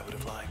well as I would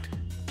have liked.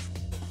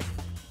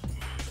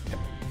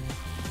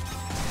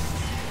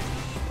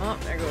 Oh,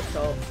 there goes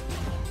Soul.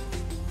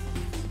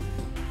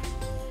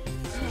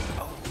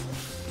 Oh,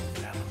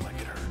 that looked like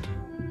it hurt.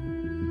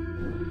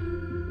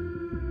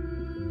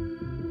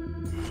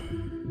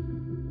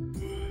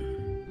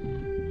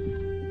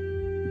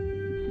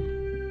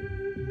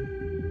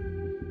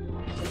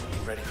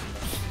 Ready?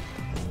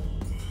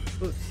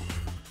 Oops.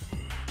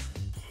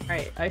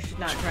 Alright, I should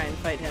not try and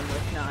fight him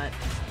with not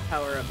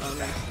power-up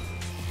moments.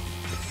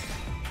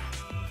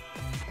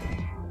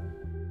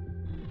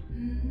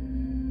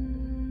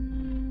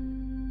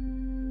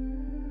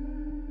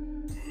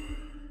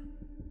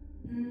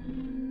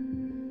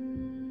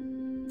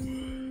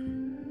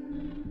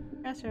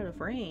 That's out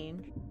of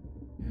range.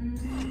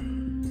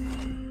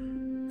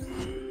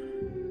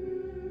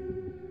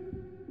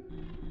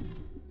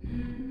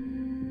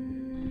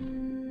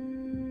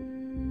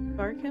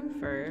 Spark him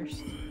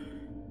first.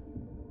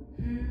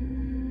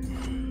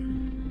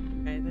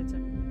 Okay, that's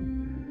it.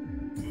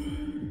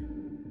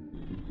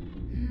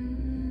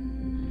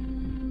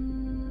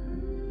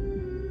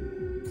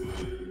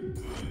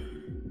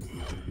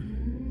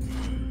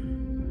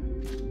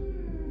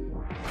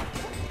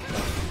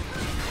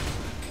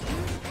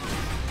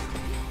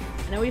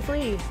 Now we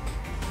flee.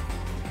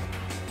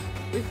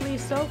 We flee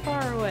so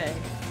far away.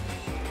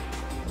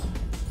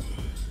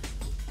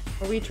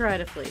 Or we try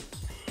to flee.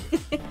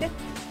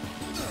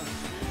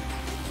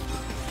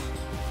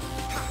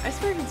 I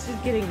swear he's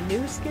just getting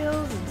new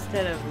skills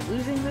instead of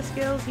losing the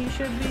skills he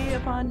should be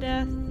upon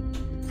death.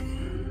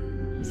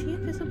 Is he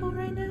invisible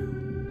right now?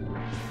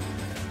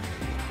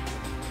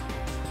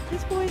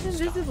 This boy's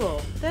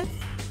invisible.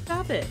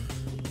 Stop it.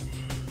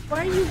 Why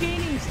are you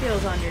gaining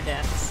skills on your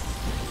deaths?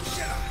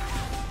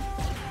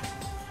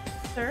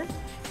 Sir?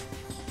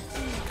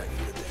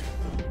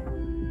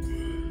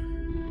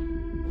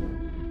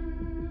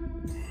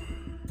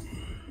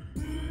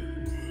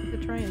 To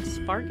try and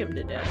spark him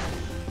to death.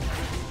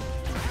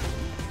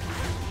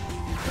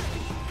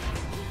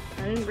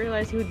 I didn't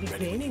realize he would be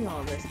gaining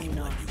all this Even when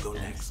you nonsense. go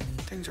next,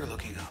 things are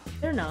looking up.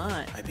 They're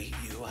not. I beat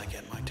you, I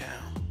get my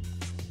town.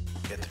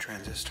 Get the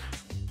transistor.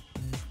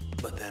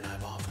 But then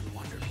I've often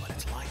wondered what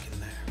it's like in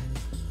there.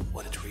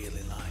 What it's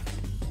really like.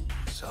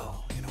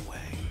 So, in a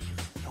way,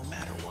 no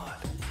matter what,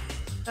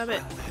 Stop I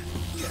it. win.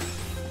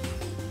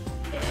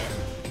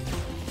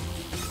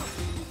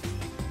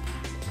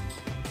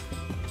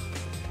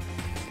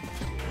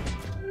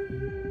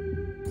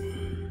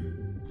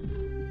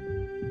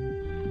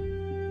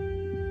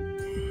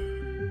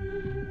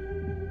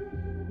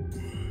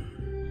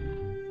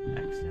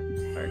 Accept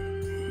spark.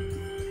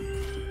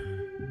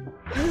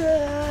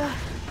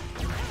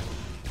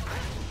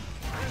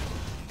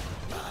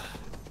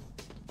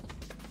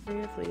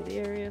 Area flee, the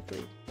area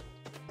flee.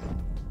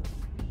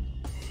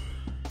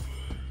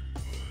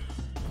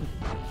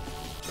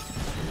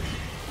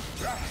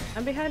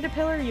 I'm behind a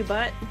pillar, you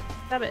butt.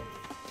 Stop it.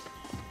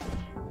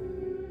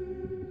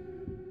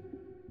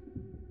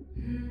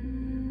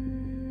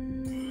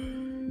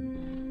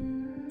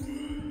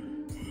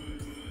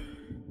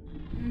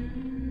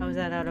 How is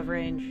that out of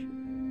range?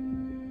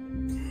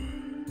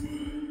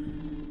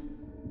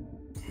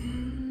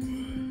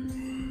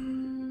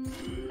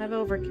 Have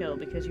overkill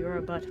because you're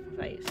a butt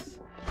face.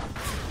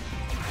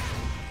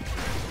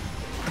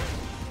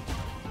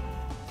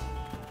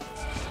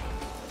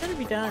 Better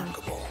be done.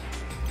 Remarkable.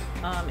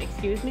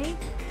 Excuse me?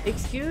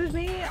 Excuse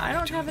me? I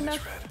don't have Doing this,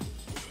 enough.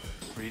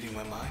 Red. Reading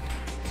my mind?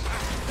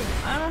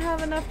 I don't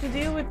have enough to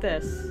deal with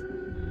this.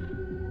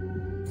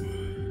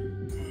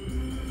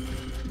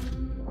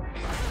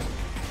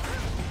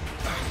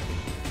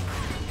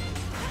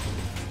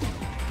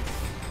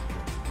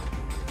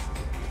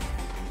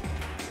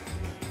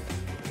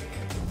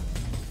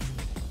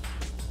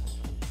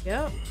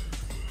 Yep.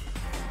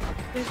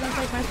 Please don't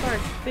take my spark.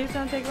 Please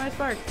don't take my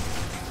spark.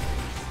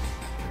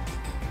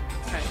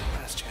 Okay.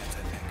 Last chance,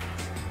 I think.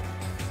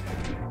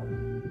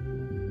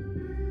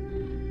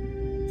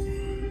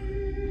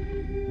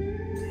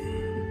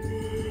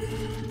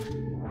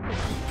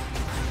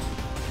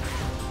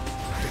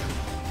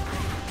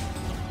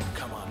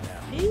 Come on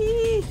now.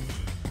 Eee!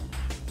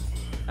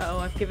 Uh-oh,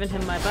 I've given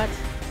him my butt.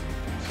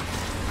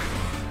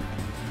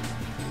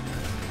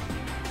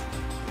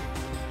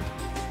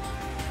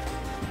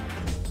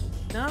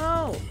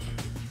 No!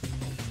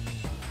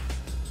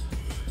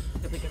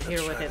 If we can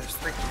hear with his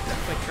quick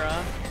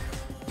draw.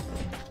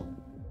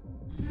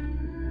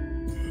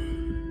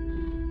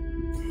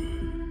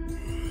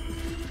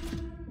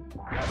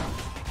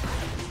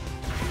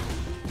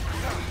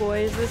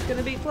 Boy, is this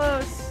gonna be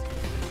close.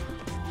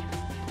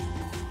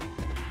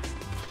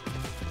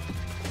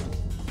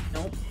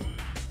 Nope.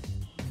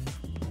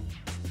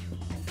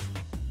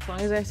 As long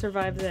as I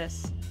survive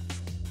this.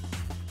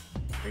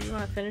 Or you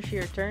want to finish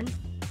your turn?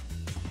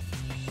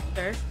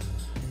 Sir?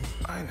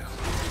 I know.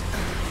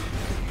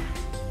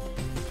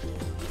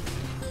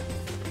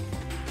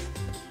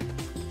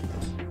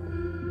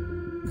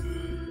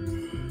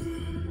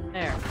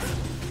 There.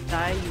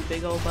 Die, you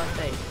big old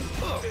buffet.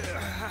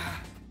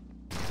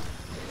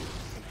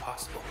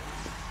 Impossible.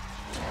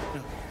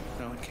 No,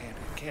 no, it can't.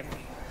 It can't be.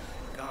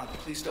 God,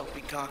 please don't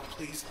be God.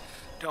 Please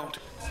don't.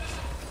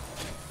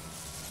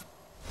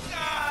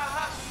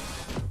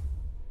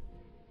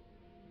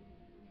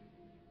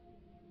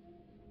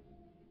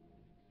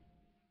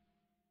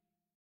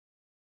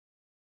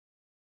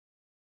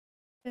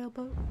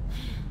 Sailboat.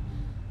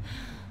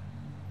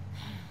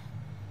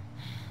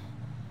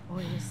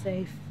 Boy, you're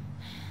safe.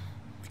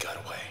 We got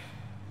away.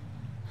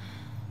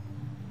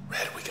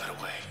 Red, we got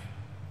away.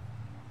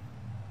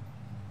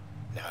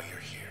 Now you're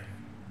here.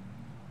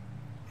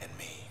 And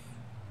me.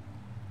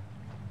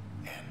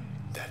 And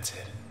that's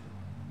it.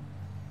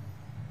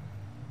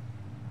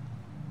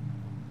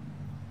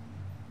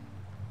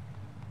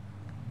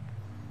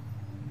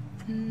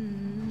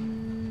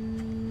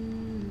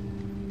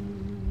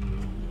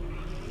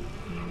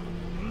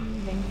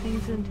 Bring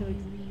things into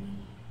existence.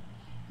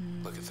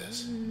 Look at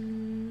this.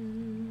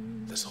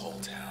 This whole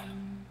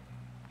town.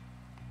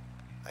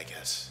 I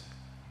guess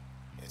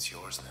it's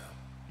yours now.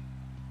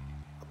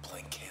 A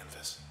blank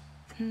canvas.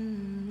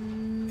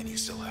 And you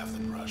still have the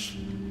brush.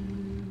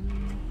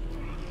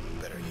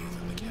 Better you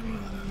than the camera.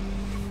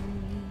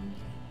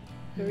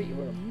 Or you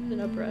were holding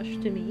a brush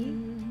to me.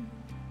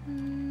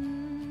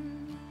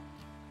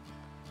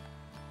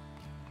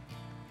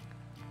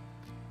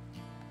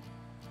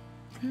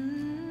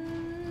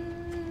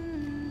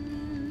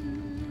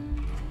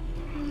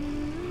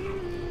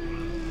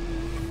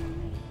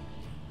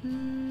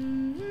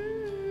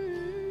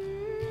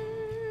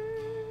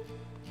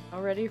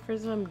 All ready for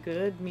some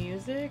good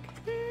music?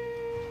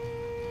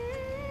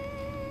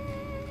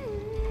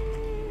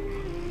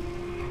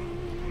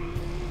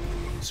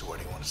 So where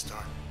do you want to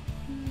start?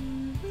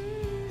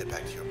 Head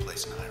back to your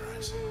place in High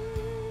Rise.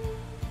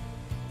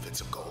 Fit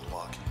some gold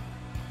walk.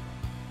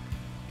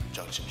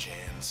 Junction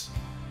Jans.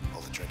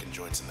 All the drinking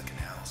joints in the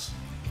canals.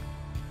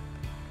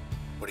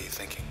 What are you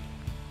thinking?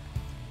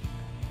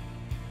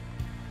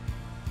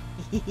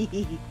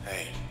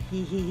 Hey,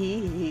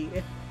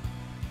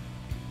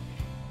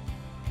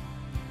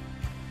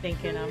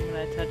 Thinking I'm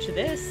gonna touch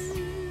this.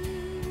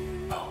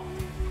 oh,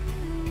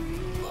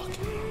 look,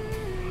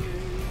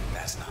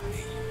 that's not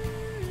me.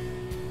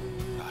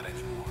 Not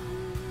anymore.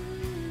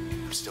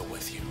 I'm still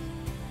with you,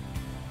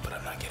 but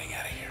I'm not getting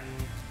out of here.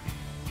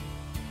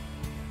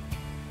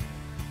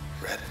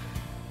 Red?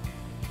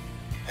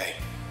 Hey,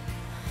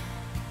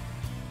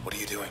 what are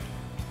you doing?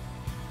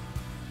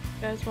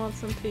 You guys want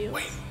some feels?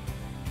 Wait,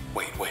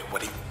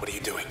 what are you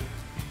doing?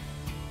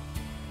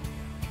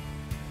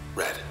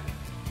 Red?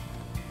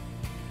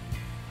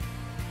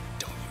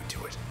 Don't you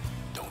do it.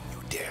 Don't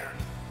you dare.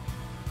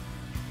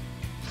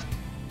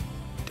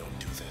 Don't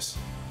do this.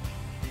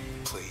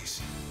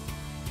 Please.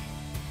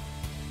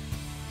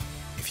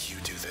 If you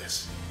do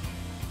this,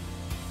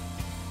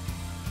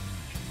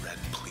 Red,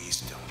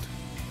 please don't.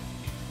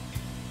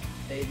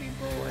 Baby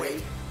boy.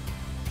 Wait.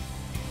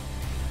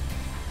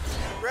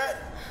 Red!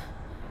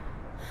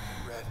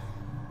 Red.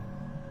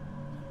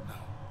 No,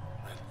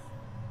 Red.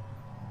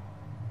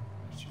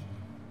 What did you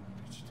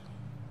do?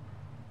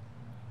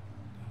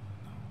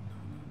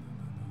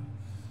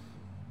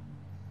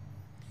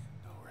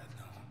 No, Red,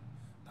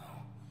 no.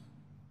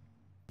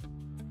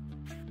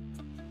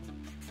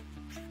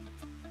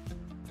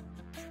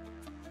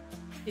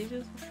 She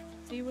just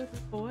wanted to be with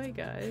a boy,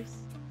 guys.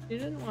 She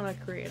didn't want to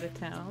create a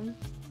town.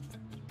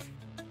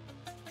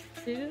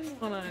 She didn't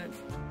want to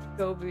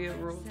go be a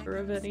ruler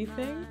of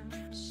anything.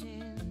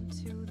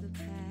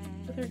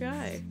 With her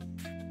guy.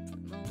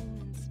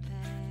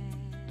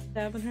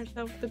 Stabbing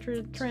herself with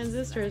the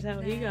transistor is how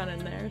he got in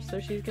there, so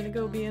she's gonna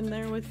go be in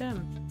there with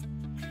him.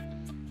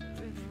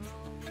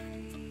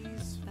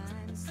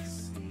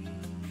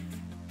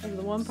 That was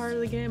the one part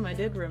of the game I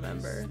did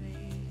remember.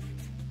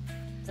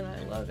 And I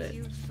love it.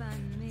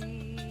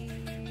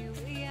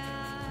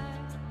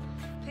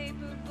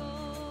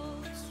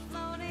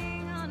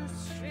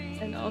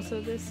 And also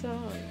this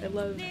song. I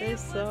love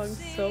this song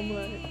so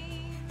much.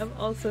 I'm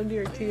also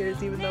near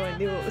tears even though I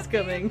knew it was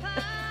coming.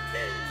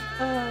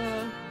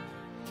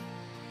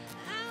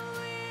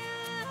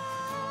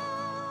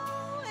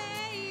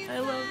 I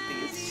love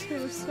these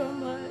two so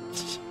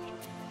much.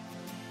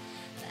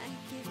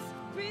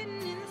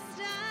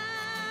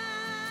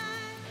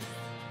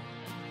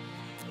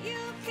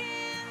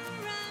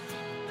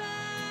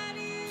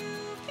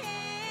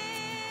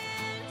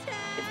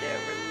 Their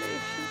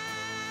relation.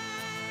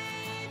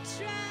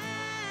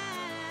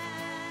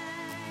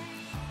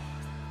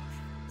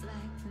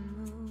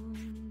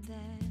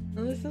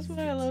 And this is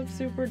why I love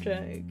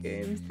Supergiant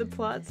games. The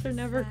plots are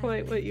never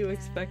quite what you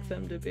expect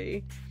them to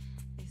be.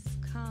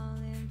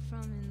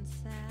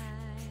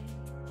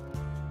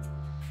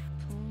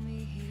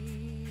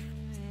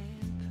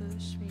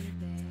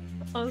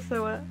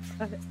 Also, I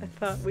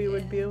thought we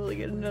would be able to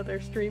get another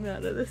stream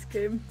out of this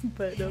game,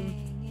 but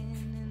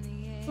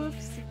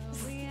whoops.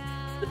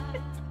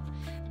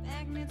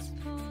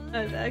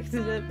 I've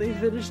accidentally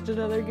finished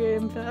another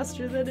game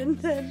faster than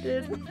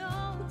intended.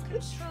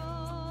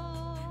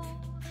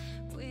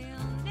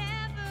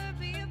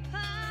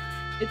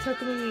 It took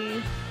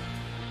me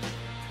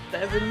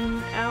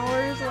 7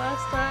 hours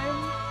last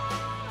time,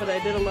 but I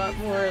did a lot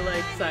more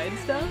like side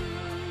stuff.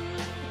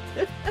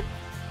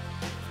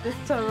 This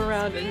time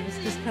around it was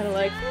just kind of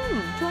like,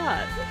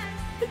 plot.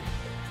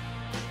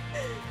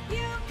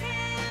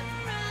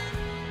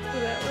 So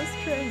that was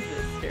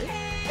Transistor.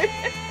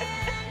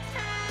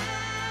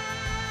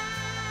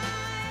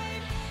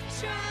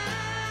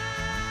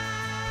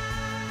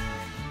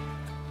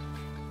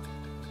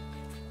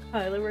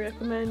 Highly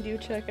recommend you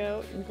check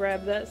out and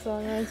grab that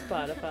song on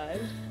Spotify.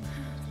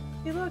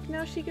 Hey look,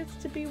 now she gets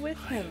to be with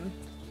him.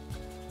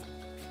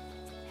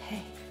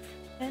 Hey,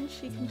 and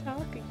she can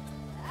talk.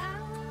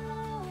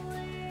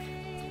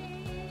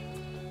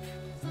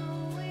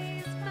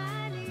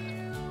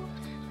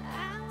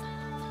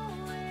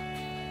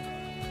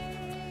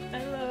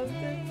 I love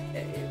this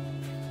game.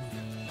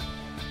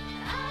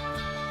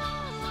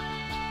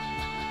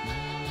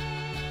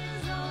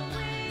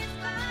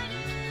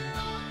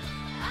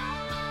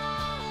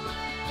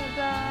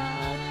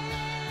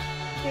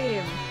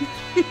 Game.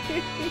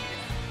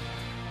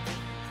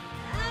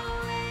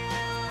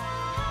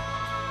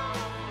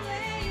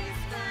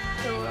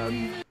 So,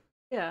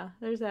 yeah,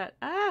 there's that.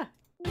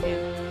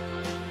 Game.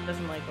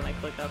 Doesn't like when I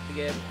click off the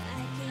game.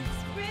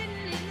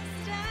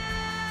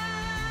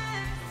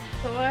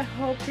 So I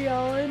hope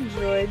y'all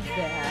enjoyed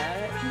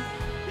that.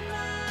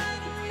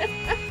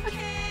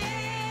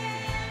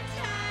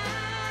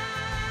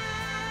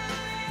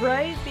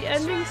 Right? The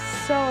ending's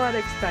so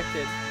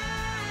unexpected.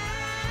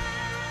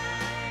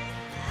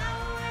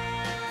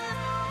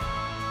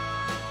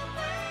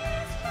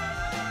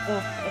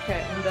 Oh,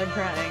 okay, I'm done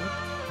crying.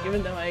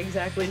 Even though I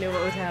exactly knew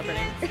what was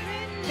happening.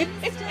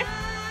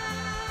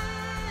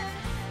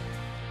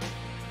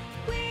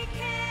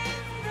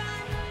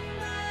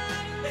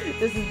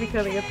 This is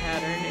becoming a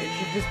pattern. It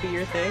should just be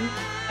your thing.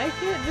 I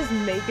can't just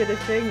make it a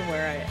thing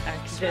where I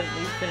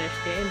accidentally finish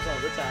games all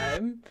the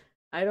time.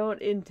 I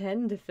don't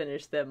intend to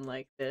finish them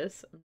like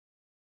this.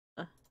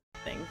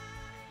 Thing.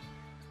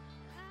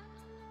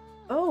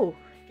 Oh,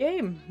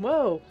 game.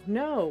 Whoa,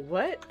 no,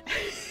 what?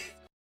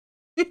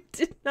 It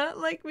did not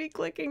like me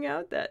clicking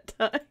out that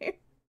time.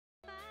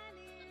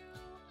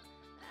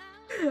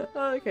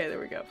 Okay, there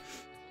we go.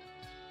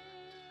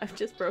 I've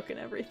just broken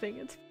everything.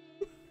 It's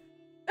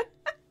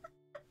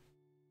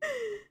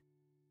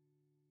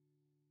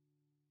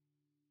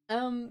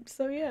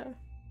so yeah.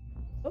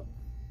 Oh,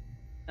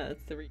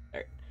 that's the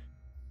restart.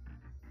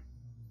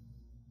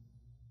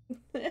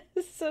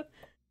 So,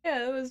 yeah,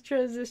 that was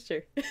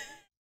Transistor.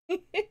 I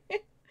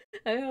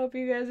hope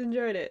you guys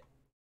enjoyed it.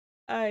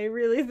 I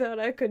really thought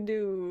I could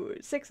do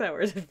 6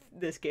 hours of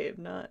this game,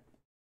 not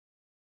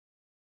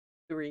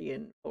 3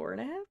 and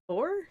 4.5?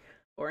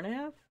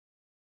 4.5?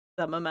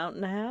 Some amount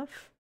and a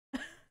half?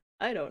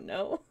 I don't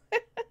know.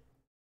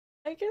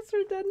 I guess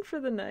we're done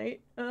for the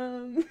night.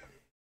 I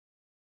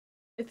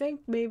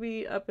think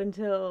maybe up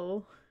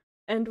until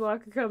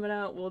Endwalker coming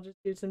out, we'll just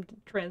do some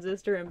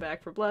Transistor and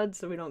Back for Blood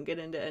so we don't get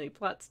into any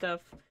plot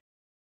stuff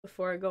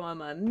before I go on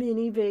my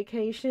mini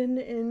vacation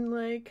in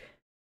like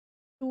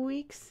 2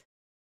 weeks.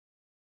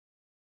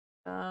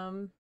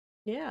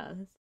 Yeah,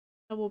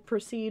 I will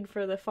proceed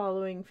for the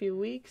following few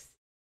weeks.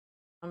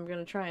 I'm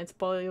gonna try and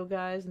spoil you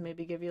guys and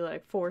maybe give you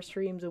like 4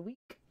 streams a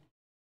week.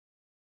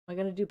 Am I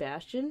gonna do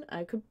Bastion?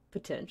 I could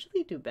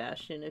potentially do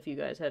Bastion if you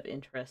guys have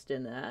interest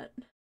in that.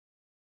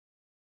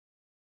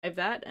 I have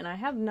that, and I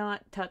have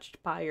not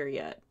touched Pyre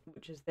yet,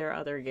 which is their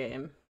other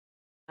game.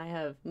 I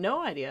have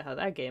no idea how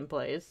that game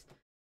plays.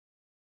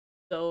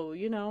 So,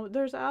 you know,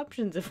 there's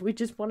options if we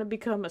just want to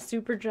become a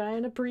super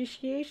giant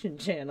appreciation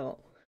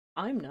channel.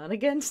 I'm not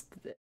against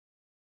this.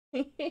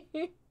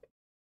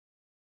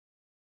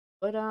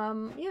 But,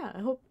 yeah,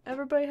 I hope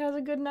everybody has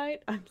a good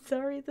night. I'm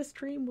sorry the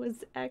stream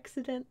was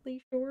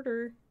accidentally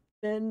shorter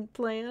than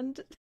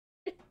planned.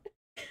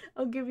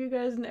 I'll give you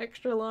guys an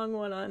extra long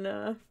one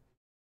on,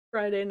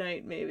 Friday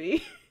night,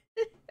 maybe.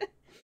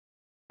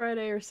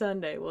 Friday or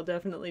Sunday, we'll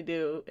definitely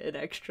do an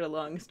extra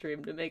long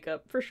stream to make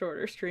up for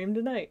shorter stream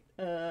tonight.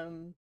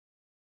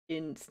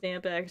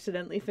 Stamp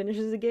accidentally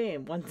finishes a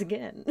game once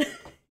again.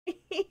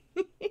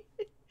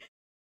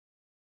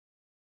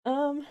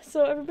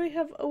 So everybody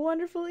have a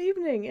wonderful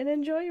evening and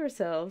enjoy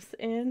yourselves,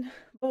 and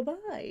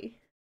bye-bye.